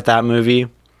white with that movie.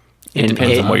 It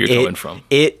depends on where you're coming from.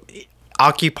 It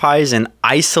occupies an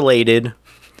isolated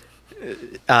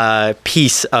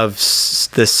piece of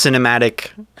the cinematic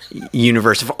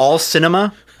universe of all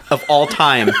cinema of all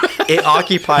time. It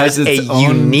occupies Has a its own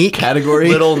unique category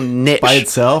little niche by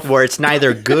itself? where it's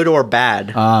neither good or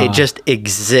bad. It just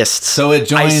exists. So it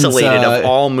joins isolated of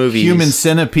all movies. Human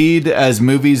Centipede as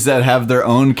movies that have their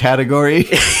own category.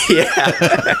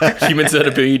 Human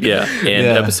Centipede, yeah, and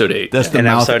Yeah. Episode 8. That's the in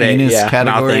mouth episode 8, anus yeah,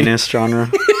 category. mouth anus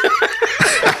genre.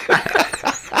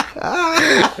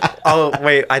 Oh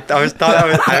wait, I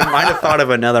might have thought of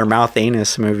another mouth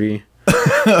anus movie.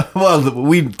 Well,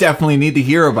 we definitely need to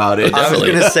hear about it. I was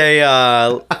Definitely. gonna say,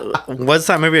 what's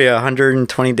that movie?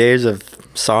 120 Days of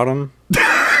Sodom.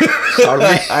 Sodomy?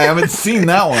 I haven't seen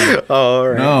that one. Oh, all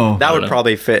right. No. that would know.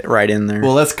 probably fit right in there.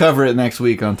 Well, let's cover it next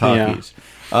week on Talkies.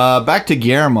 Back to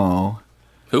Guillermo.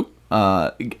 Who?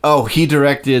 He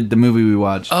directed the movie we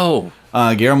watched. Oh,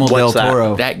 Guillermo del What's that?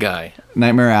 Toro, that guy.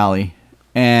 Nightmare Alley.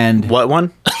 And What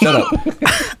one? shut up.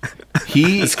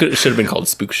 He This should have been called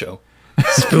Spook Show.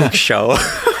 Spook Show.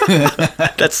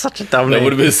 That's such a dumb That name.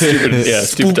 would have been stupid. Yeah,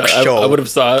 Spook stupid. Show. I would have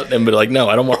saw it and been like, no,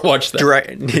 I don't want to watch that.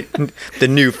 Direct the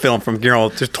new film from Guillermo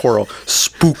del Toro,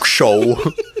 Spook Show.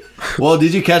 Well,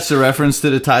 did you catch the reference to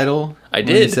the title? I when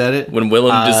did. he said it. When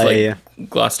Willem just yeah.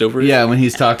 glossed over it. Yeah, when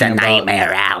he's talking about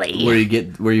Alley.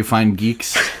 where you find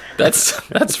geeks.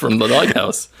 That's from the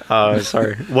Doghouse. Oh,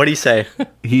 sorry. What do you say?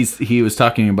 He was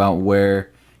talking about where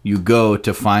you go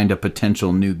to find a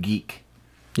potential new geek.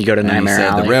 You go to And he Nightmare said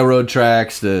Alley. the railroad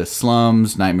tracks, the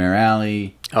slums, Nightmare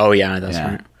Alley. Oh yeah, that's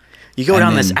Yeah. right. You go And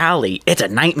down this then- alley. It's a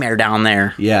nightmare down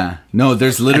there. Yeah. No,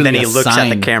 there's literally And then he a looks at the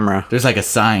sign. camera. There's like a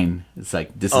sign. It's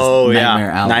like, this is Oh Nightmare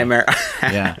yeah, Alley. Nightmare.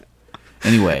 Yeah.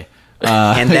 Anyway,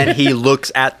 And then he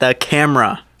looks at the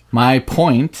camera. my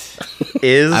point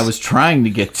Is I was trying to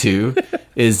get to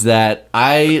is that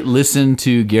I listened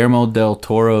to Guillermo del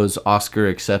Toro's Oscar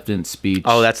acceptance speech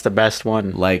Oh, that's the best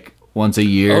one. like once a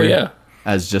year. Oh, yeah.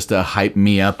 As just to hype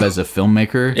me up as a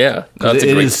filmmaker. Yeah, that's a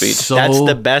It great is speech. So, That's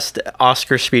the best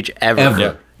Oscar speech ever. Ever.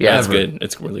 Yeah, Yeah, that's ever. good.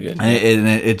 It's really good. and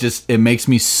it makes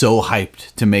me so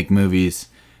hyped to make movies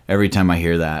every time I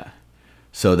hear that.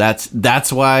 So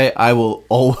that's why I will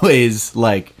always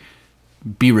like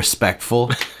be respectful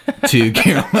to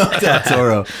Guillermo del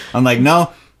Toro. I'm like,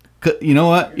 no, you know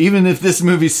what? Even if this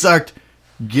movie sucked,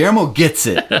 Guillermo gets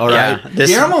it. All right, Yeah, this-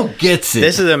 Guillermo gets it.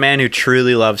 This is a man who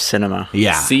truly loves cinema.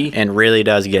 yeah. See, And really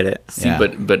does get it. Yeah.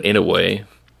 but in a way,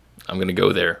 I'm gonna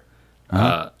go there.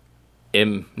 Uh-huh.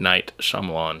 M. Night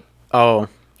Shyamalan Oh,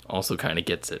 also kind of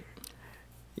gets it.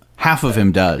 Half of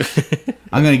him does.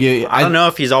 I'm gonna give you. I don't know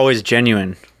if he's always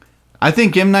genuine. I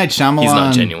think M. Night Shyamalan. He's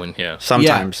not genuine. Yeah.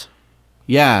 Sometimes.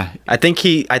 Yeah. I think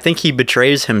he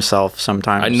betrays himself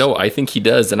sometimes. I know. I think he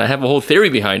does, and I have a whole theory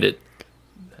behind it.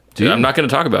 Dude. I'm not going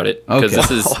to talk about it because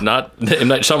this is not the M.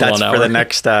 Night Shyamalan That's hour. for the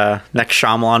next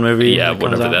Shyamalan movie. Yeah, that comes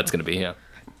whatever out. that's going to be. Yeah.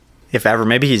 If ever,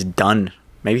 maybe he's done.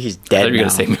 Maybe he's I dead thought you were now. going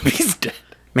to say maybe he's dead.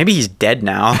 Maybe he's dead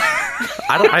now.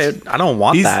 I don't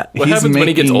want that. What He's happens when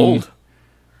he gets making- old?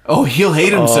 Oh, he'll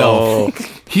hate himself.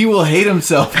 He will hate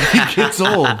himself if he gets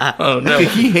old. Oh no.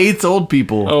 He hates old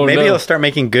people. Oh Maybe no. he'll start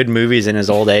making good movies in his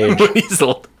old age. when he's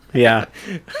old. Yeah.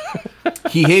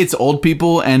 He hates old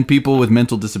people and people with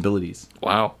mental disabilities.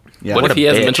 Wow. Yeah. What What if a he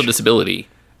has a bitch. mental disability?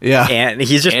 Yeah. And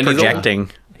he's just And he's old.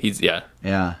 projecting. He's yeah.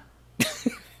 Yeah.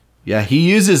 Yeah, he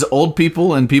uses old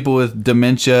people and people with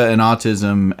dementia and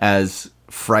autism as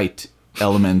fright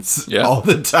elements Yeah. all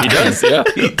the time. He does. Yeah.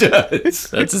 He does.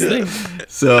 That's his thing.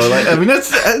 So, like, I mean,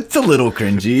 that's a little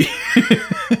cringy.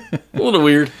 A little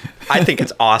weird. I think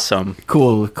it's awesome.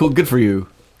 Cool. Good for you.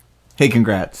 Hey,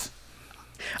 congrats.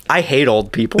 I hate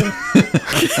old people.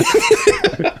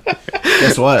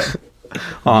 Guess what?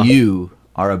 You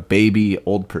are a baby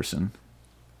old person.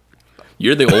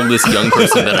 You're the oldest young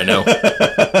person that I know.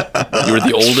 You're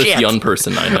the oldest Shit. young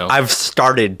person I know. I've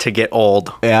started to get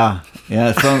old. Yeah.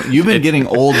 Yeah. You've been getting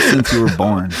old since you were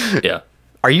born. Yeah.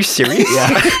 Are you serious?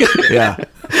 Yeah.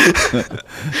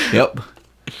 Yep.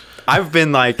 I've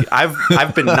been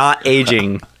not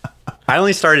aging. I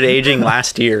only started aging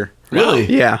last year. Really?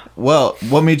 Yeah. Well,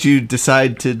 what made you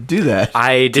decide to do that?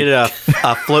 I did a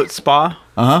float spa.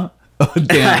 Oh,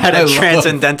 damn. I had I a love-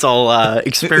 transcendental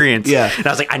experience. Yeah. And I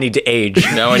was like, I need to age.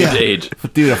 Now I need to age.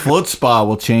 Dude, a float spa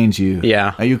will change you.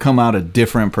 Yeah. You come out a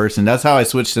different person. That's how I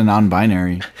switched to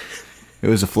non-binary. It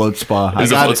was a float spa.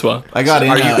 was a float spa. I got in.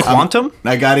 Are you quantum?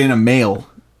 I got in a male,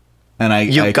 and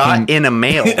I got in a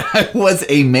male. I was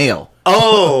a male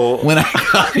Oh. when I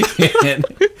got in.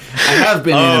 I have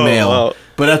been in a male, oh.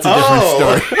 but that's a different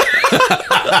story.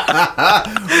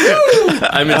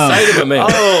 I'm inside of a man.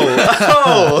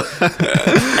 Oh.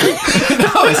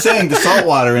 I was saying the salt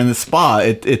water in the spa.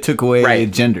 It took away Right.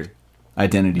 gender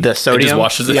identity. The sodium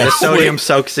washes it. The Yeah. sodium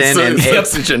soaks in So and it's it,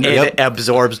 oxygen. it Yep.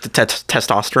 absorbs the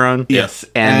testosterone. Yes.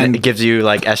 And, And- it gives you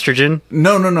like estrogen.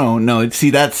 No. See,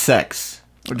 that's sex.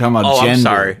 We're talking about Oh, gender. I'm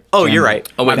sorry. Oh, you're right.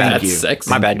 Oh, wait, My bad. that's you. sex?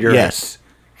 My bad. You're right. Yes.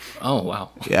 Oh, wow.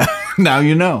 Yeah. Now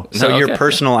you know. So Oh, your okay.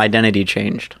 personal identity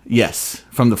changed Yes,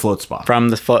 from the float spa. from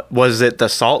the was it the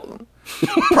salt?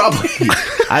 Probably.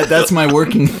 That's my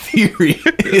working theory.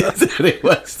 Is that it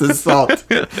was the salt.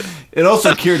 It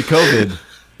also cured COVID.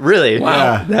 Really?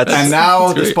 Yeah. That's And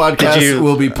now this podcast Did you-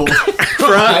 will be pulled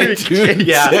from iTunes.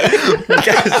 yeah.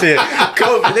 Guys,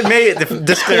 COVID. The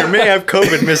disclaimer may have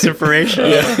COVID misinformation.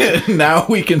 Now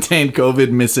we contain COVID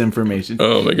misinformation.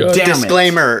 Oh, my God. Damn it.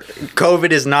 Disclaimer: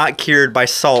 COVID is not cured by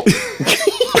salt.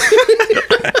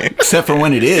 Except for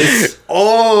when it is.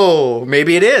 Oh,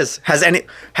 maybe it is. Has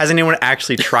anyone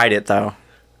actually tried it though?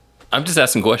 I'm just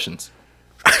asking questions.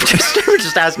 We're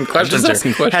just asking questions. just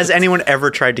asking questions. Has anyone ever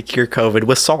tried to cure COVID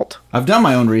with salt? I've done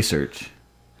my own research.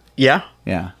 Yeah.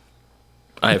 Yeah.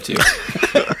 I have two.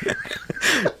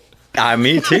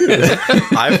 Me too.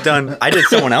 I did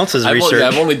someone else's research.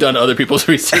 I've only done other people's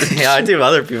research. Yeah, I do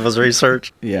other people's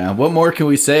research. Yeah. What more can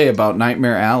we say about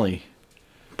Nightmare Alley?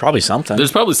 Probably something.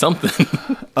 There's probably something.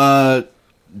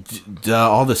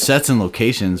 All the sets and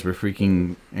locations were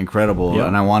freaking incredible. Yeah.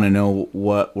 And I want to know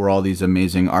what were all these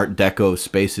amazing Art Deco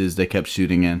spaces they kept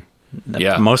shooting in.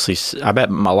 Yeah. Mostly, I bet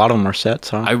a lot of them are sets,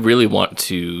 huh? I really want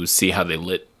to see how they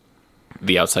lit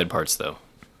the outside parts, though.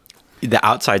 The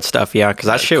outside stuff, yeah, because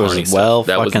that shit Carney was stuff. well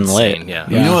That was fucking insane, lit. yeah.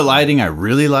 You know what lighting I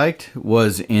really liked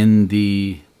was in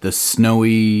the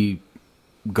snowy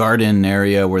garden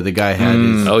area where the guy had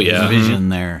his, Oh, yeah. his vision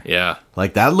there. Yeah.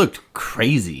 Like that looked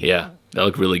crazy. Yeah. That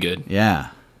looked really good. Yeah.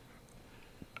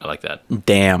 I like that.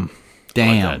 Damn.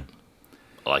 Damn.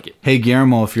 I like it. Hey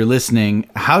Guillermo, if you're listening,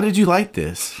 how did you like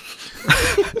this?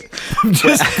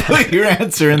 Just put your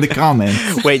answer in the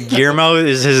comments. Wait, Guillermo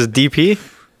is his DP?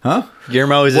 Huh?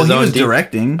 Guillermo is Well, his he own was DP?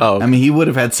 directing. Oh. I mean, he would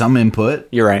have had some input.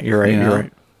 You're right. You're right. You know? You're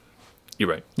right. You're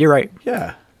right. You're right.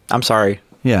 Yeah. I'm sorry.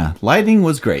 Yeah. Lighting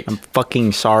was great.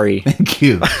 Fucking sorry. Thank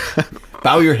you.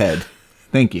 Bow your head.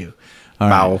 Thank you. All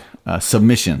Bow. right.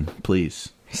 Submission, please.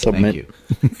 Submit.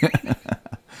 Thank you.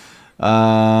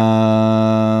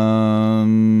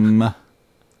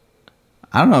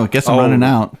 I don't know. I guess I'm running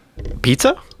out.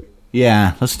 Pizza?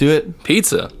 Yeah, let's do it.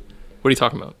 Pizza. What are you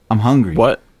talking about? I'm hungry.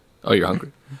 What? Oh, you're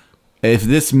hungry. If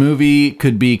this movie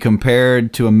could be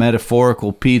compared to a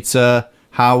metaphorical pizza,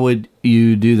 how would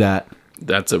you do that?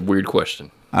 That's a weird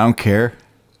question. I don't care.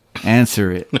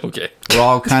 Answer it. Okay. We're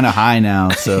all kind of high now,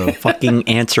 so Fucking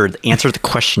answer the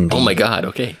question, D. Oh my God.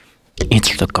 Okay.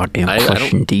 Answer the goddamn I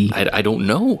question, don't, D. I don't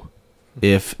know.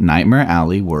 if Nightmare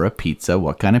Alley were a pizza,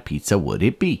 what kind of pizza would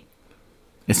it be?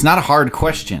 It's not a hard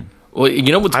question. Well,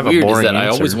 you know what's I have a weird is boring that I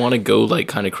always answer. want to go like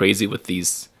kind of crazy with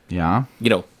these, Yeah.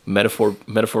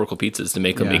 metaphorical pizzas to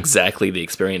make them Yeah. exactly the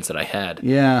experience that I had.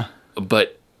 Yeah.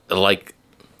 But like,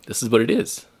 this is what it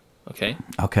is. Okay,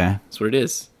 Okay. that's what it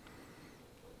is.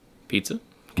 Pizza.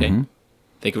 Okay. Mm-hmm.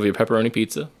 Think of your pepperoni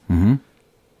pizza. Mm-hmm.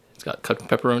 It's got cut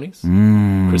pepperonis,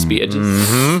 Mm. crispy edges.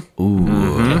 Mm-hmm.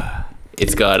 Ooh.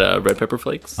 It's got red pepper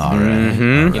flakes. All right.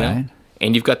 Mm-hmm. You know? Right.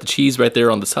 And you've got the cheese right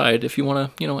there on the side if you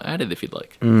want to, add it if you'd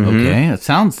like. Okay.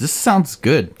 This sounds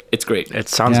good. It's great. It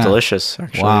sounds Yeah. delicious,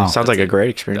 actually. Wow. Sounds like a great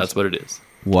experience. That's what it is.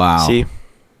 Wow. See,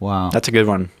 Wow. that's a good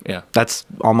one. Yeah. That's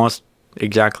almost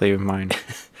exactly mine.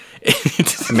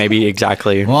 Maybe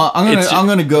exactly. Well, It's- I'm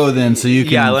gonna go then, so you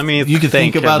can. yeah, let me you can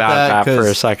think about that for a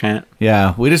 'cause- second.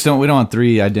 Yeah, we don't want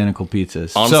three identical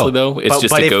pizzas. Honestly, So, though, it's But,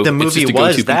 just but a if go. the it's movie just a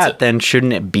was go-to that, pizza. then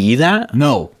shouldn't it be that?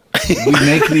 no, we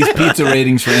make these pizza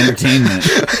ratings for entertainment.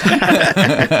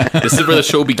 This is where the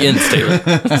show begins, Taylor.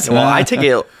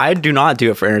 Well, I do not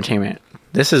do it for entertainment.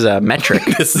 This is a metric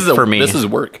for me. This is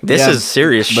work. This Yeah, is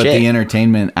serious but shit. the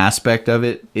entertainment aspect of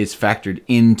it is factored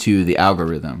into the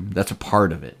algorithm. That's a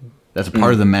part of it. That's a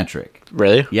part of the metric.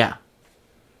 Really? Yeah.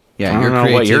 Yeah. I your don't know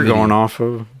what you're creativity. going off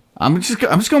of. I'm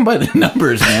just going by the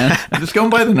numbers, man. I'm just going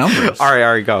by the numbers. All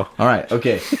right, go. All right.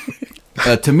 Okay.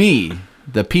 To me,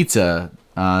 the pizza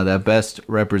that best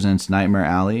represents Nightmare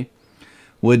Alley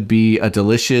would be a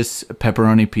delicious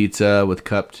pepperoni pizza with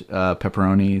cupped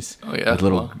pepperonis. Oh, yeah? With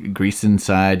little Wow. grease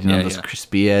inside, Yeah, those yeah.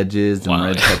 crispy edges and Wow.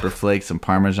 red pepper flakes, some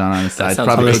Parmesan on the side. sounds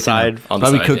Probably great. cooked in- On the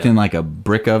probably side, cooked yeah. in like a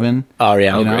brick oven. Oh,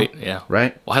 yeah. Oh, know? great. Yeah.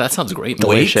 Right? Wow, that sounds great. man.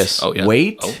 Delicious. Oh, yeah.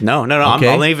 Wait. Oh. No.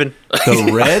 Okay. I'm leaving.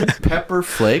 The red pepper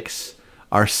flakes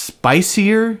are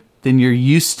spicier than you're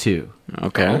used to.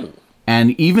 Okay. Oh.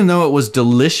 And even though it was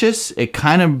delicious, it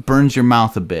kind of burns your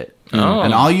mouth a bit. Oh.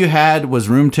 And all you had was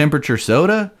room temperature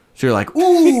soda. So you're like,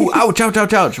 ooh, ouch, ouch,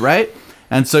 ouch, ouch, right?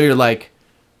 And so you're like,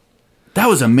 that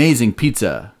was amazing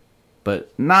pizza,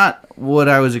 but not what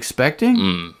I was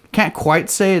expecting. Can't quite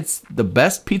say it's the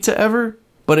best pizza ever,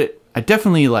 but I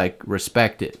definitely like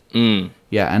respect it.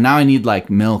 Yeah, and now I need like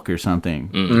milk or something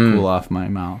to cool off my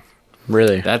mouth.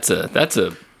 Really? That's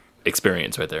a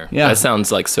experience right there. Yeah. That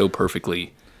sounds like so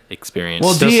perfully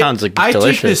experienced. Still sounds like I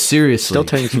delicious. take this seriously. Still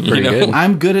tastes pretty know? good.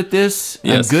 I'm good at this.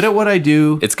 Yes. I'm good at what I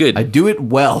do. It's good. I do it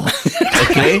well.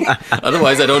 Okay?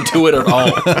 Otherwise, I don't do it at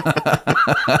all.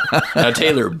 Now,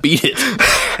 Taylor, beat it.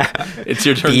 It's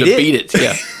your turn Beat to it? beat it.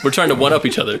 Yeah. We're trying to one up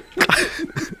each other.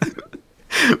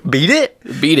 Beat it.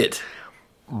 Beat it.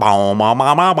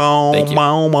 Thank you.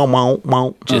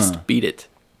 you. Just beat it.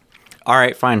 All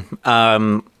right, fine.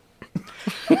 I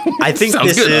think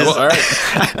Sounds this good. is. All right.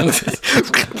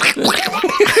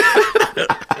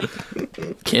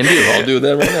 Can do. I'll do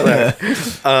that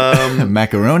right now.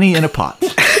 Macaroni in a pot.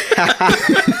 That's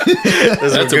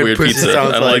a weird pizza. I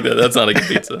sounds don't like that. That's not a good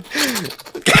pizza.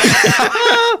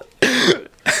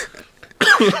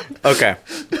 Okay.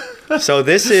 So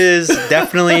this is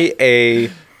definitely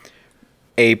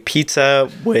a pizza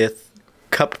with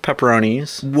cup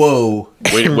pepperonis, Whoa.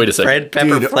 Wait a second. red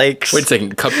pepper Dude, flakes. Wait a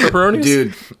second. Cup pepperonis?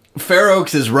 Dude, Fair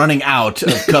Oaks is running out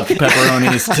of cupped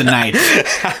pepperonis tonight.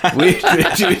 We're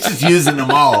just using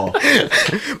them all.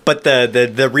 But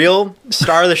the real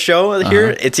star of the show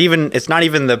here, it's not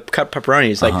even the cup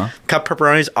pepperonis. Like cup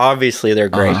pepperonis, obviously they're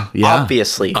great. Yeah.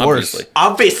 Obviously. Of course.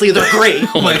 Obviously they're great.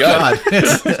 Oh my God.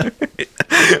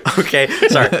 Okay,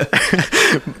 sorry.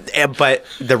 But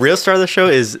the real star of the show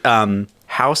is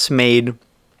house-made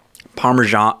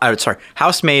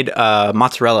house-made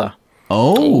mozzarella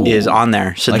Oh. is on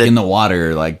there. So Like in the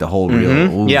water, like the whole real.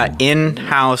 Ooh. yeah,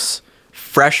 in-house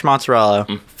fresh mozzarella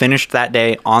finished that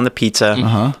day on the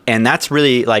pizza. And that's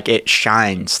really like it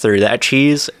shines through. That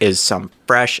cheese is some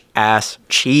fresh ass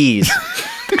cheese.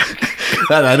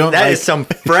 I don't That like, is some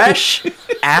fresh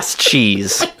ass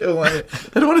cheese. I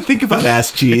don't want to think about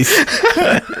ass cheese.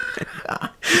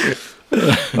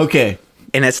 Okay.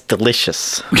 And it's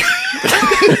delicious.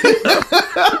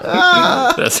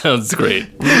 That sounds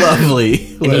great.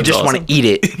 Lovely. And you That's just awesome. want to eat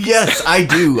it. Yes, I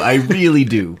do. I really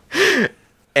do.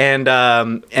 And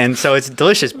so it's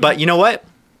delicious. But you know what?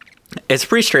 It's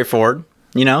pretty straightforward.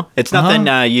 You know, it's nothing.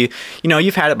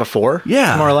 You've had it before.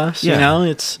 Yeah. more or less. Yeah. You know,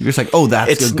 it's You're just like, oh,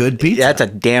 that's a good pizza. That's a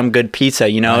damn good pizza.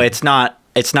 You know, it's not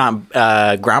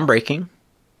groundbreaking,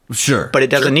 Sure. but it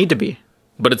doesn't need to be.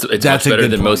 But it's That's much a better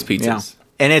good than point. most pizzas.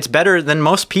 Yeah. and it's better than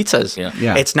most pizzas. Yeah.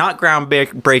 Yeah. It's not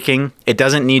groundbreaking. It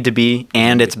doesn't need to be,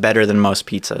 and it's better than most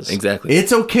pizzas. Exactly.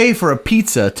 It's okay for a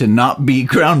pizza to not be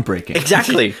groundbreaking.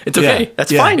 Exactly. It's okay. Yeah.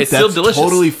 That's fine. It's still That's delicious.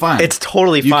 Totally fine. It's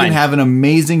totally You fine. can have an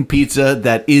amazing pizza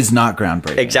that is not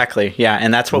groundbreaking. Exactly. Yeah,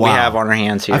 and that's what we Wow. have on our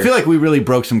hands here. I feel like we really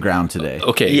broke some ground today.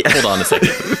 Okay, hold on a second.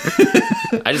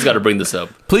 I just got to bring this up.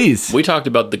 Please. We talked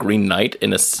about The Green Knight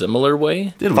in a similar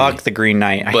way, Did we? Fuck the Green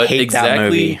Knight. I but hate exactly that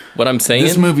movie. what I'm saying.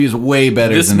 This movie is way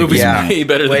better This than the movie's Green Yeah. Knight. way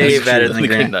better Way than better than The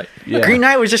Green Green Knight. Yeah. Green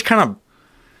Knight was just kind of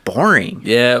boring.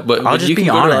 Yeah, but I'll just you be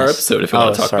can go to our honest. episode if you Oh,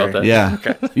 want to talk sorry. about that. Yeah.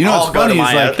 You know what's funny is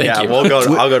like Thank you.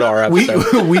 I'll go to our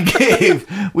episode.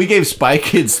 we gave Spy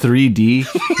Kids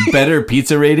 3D better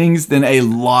pizza ratings than a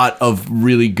lot of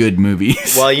really good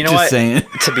movies. Well, you know Just what? Saying.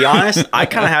 To be honest, I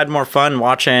kind of had more fun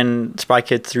watching Spy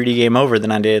Kids 3D Game Over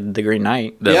than I did The Green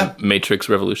Knight. The Yeah. Matrix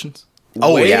Revolutions.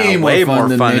 Oh, yeah, way more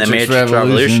fun than Matrix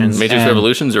Revolutions. Matrix And,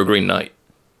 Revolutions or Green Knight?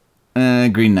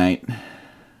 Green Knight.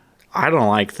 I don't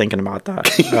like thinking about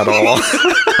that at all.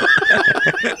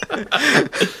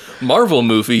 Marvel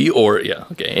movie or yeah.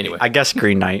 Okay. Anyway, I guess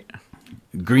Green Knight.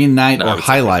 Green Knight No, or it's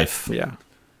High not. Life. Yeah.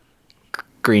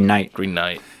 Green Knight. Green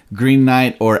Knight, Green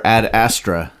Knight or Ad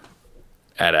Astra.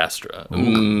 Ad Astra.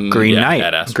 Green yeah, Knight.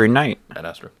 Ad Astra. Green Knight. Ad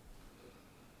Astra.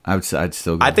 I'd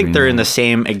still go I think Green they're in the Knight.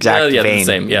 same exact yeah, vein. the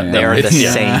same. Yeah, They're the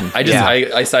Yeah. same. I just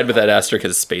Yeah. I side with that Astra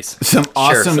because space. Some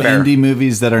awesome fair. indie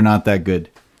movies that are not that good.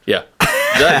 Yeah.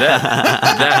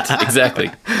 That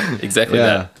exactly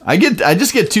that. I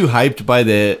just get too hyped by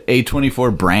the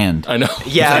A24 brand. I know.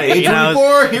 Yeah, you know,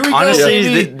 A24, here we go. honestly,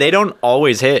 baby. they don't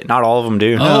always hit. Not all of them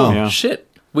do. Oh Yeah. shit!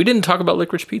 We didn't talk about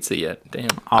Licorice Pizza yet. Damn.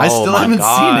 I Oh still my haven't seen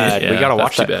God. it. We Yeah, gotta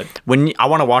that's watch too that. bad. I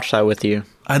want to watch that with you.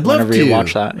 I'd love Whenever to you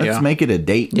watch that. Let's Yeah. make it a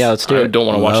date. Yeah, let's do I it. don't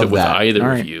want to watch Love it with that. either All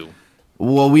of right. you.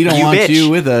 Well, we don't You want bitch. you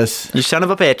with us. You son of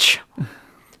a bitch.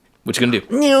 What you gonna do?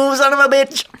 You son of a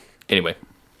bitch. Anyway,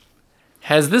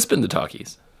 has this been the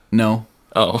Talkies? No.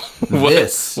 Oh,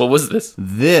 This. What was this?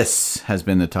 This has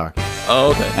been the talk.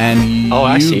 Oh, okay. And Oh,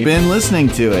 I you've see. been listening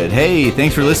to it. Hey,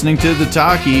 thanks for listening to the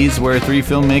Talkies, where three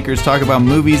filmmakers talk about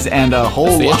movies and a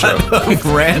whole That's the lot of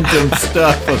random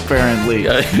stuff, apparently.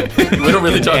 We don't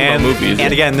really talk about movies.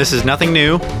 And again, this is nothing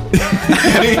new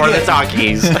for the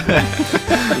Talkies.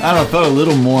 I don't know, felt a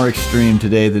little more extreme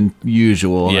today than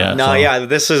usual. Yeah. No, So, yeah,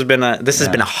 this has been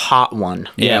a hot one.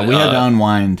 Yeah, we had to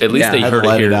unwind. At least Yeah. they Had to heard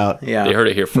let it here. out. Yeah. They heard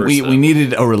it here first. We though.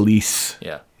 needed a release.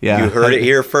 Yeah. Yeah. You heard it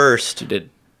here first. You did.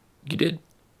 You did.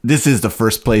 This is the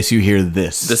first place you hear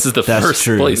this. This is the That's first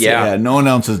true. place. Yeah. No one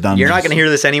else has done You're this. not going to hear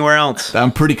this anywhere else.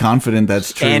 I'm pretty confident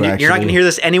that's true, And actually. you're not going to hear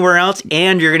this anywhere else,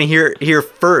 and you're going to hear it here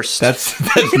first. That's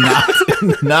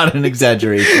not an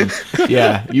exaggeration.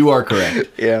 Yeah, you are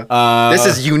correct. yeah. This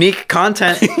is unique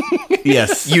content.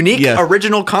 Yes. Unique yes.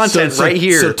 original content right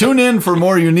here. So tune in for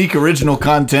more unique original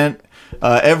content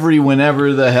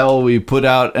whenever the hell we put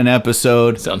out an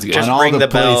episode. Sounds good. On Just all Ring the the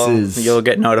bell. places. You'll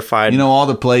get notified. You know, all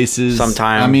the places.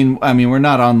 Sometime. I mean, we're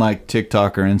not on like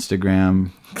TikTok or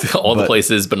Instagram. All the But-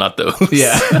 places, but not those.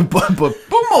 Yeah, but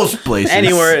most places.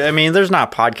 Anywhere. I mean, there's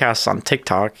not podcasts on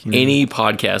TikTok. You know. Any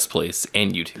podcast place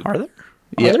and YouTube. Are there?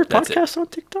 Yeah, Are there that's it. podcasts on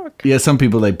TikTok? Yeah, some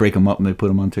people they break them up and they put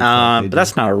them on TikTok. They But do.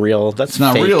 that's not a real. That's it's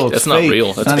not fake. real. It's That's not fake. real.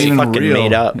 It's That's not That's even fucking real.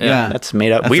 made up. Yeah, That's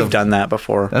made up. That's We've a- done that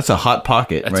before That's a hot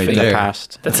pocket That's right fake. in there. the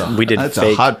past. That's we did That's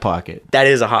fake. a hot pocket. That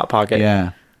is a hot pocket.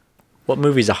 Yeah, What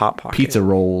movie's a hot pocket? pizza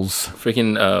rolls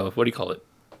Freaking, what do you call it?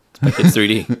 It's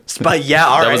 3D. But yeah,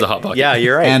 all right. That was a hot pocket. Yeah,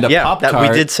 you're right. and a yeah, Pop that, Tart.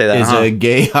 we did say that. is huh? a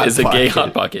gay hot. It's a pocket. gay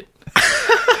hot pocket.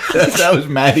 That was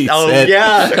Maddie Oh said.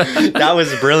 yeah, that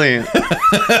was brilliant.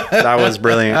 That was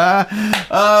brilliant.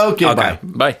 Okay, Okay. bye.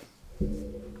 Bye.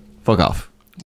 Fuck off.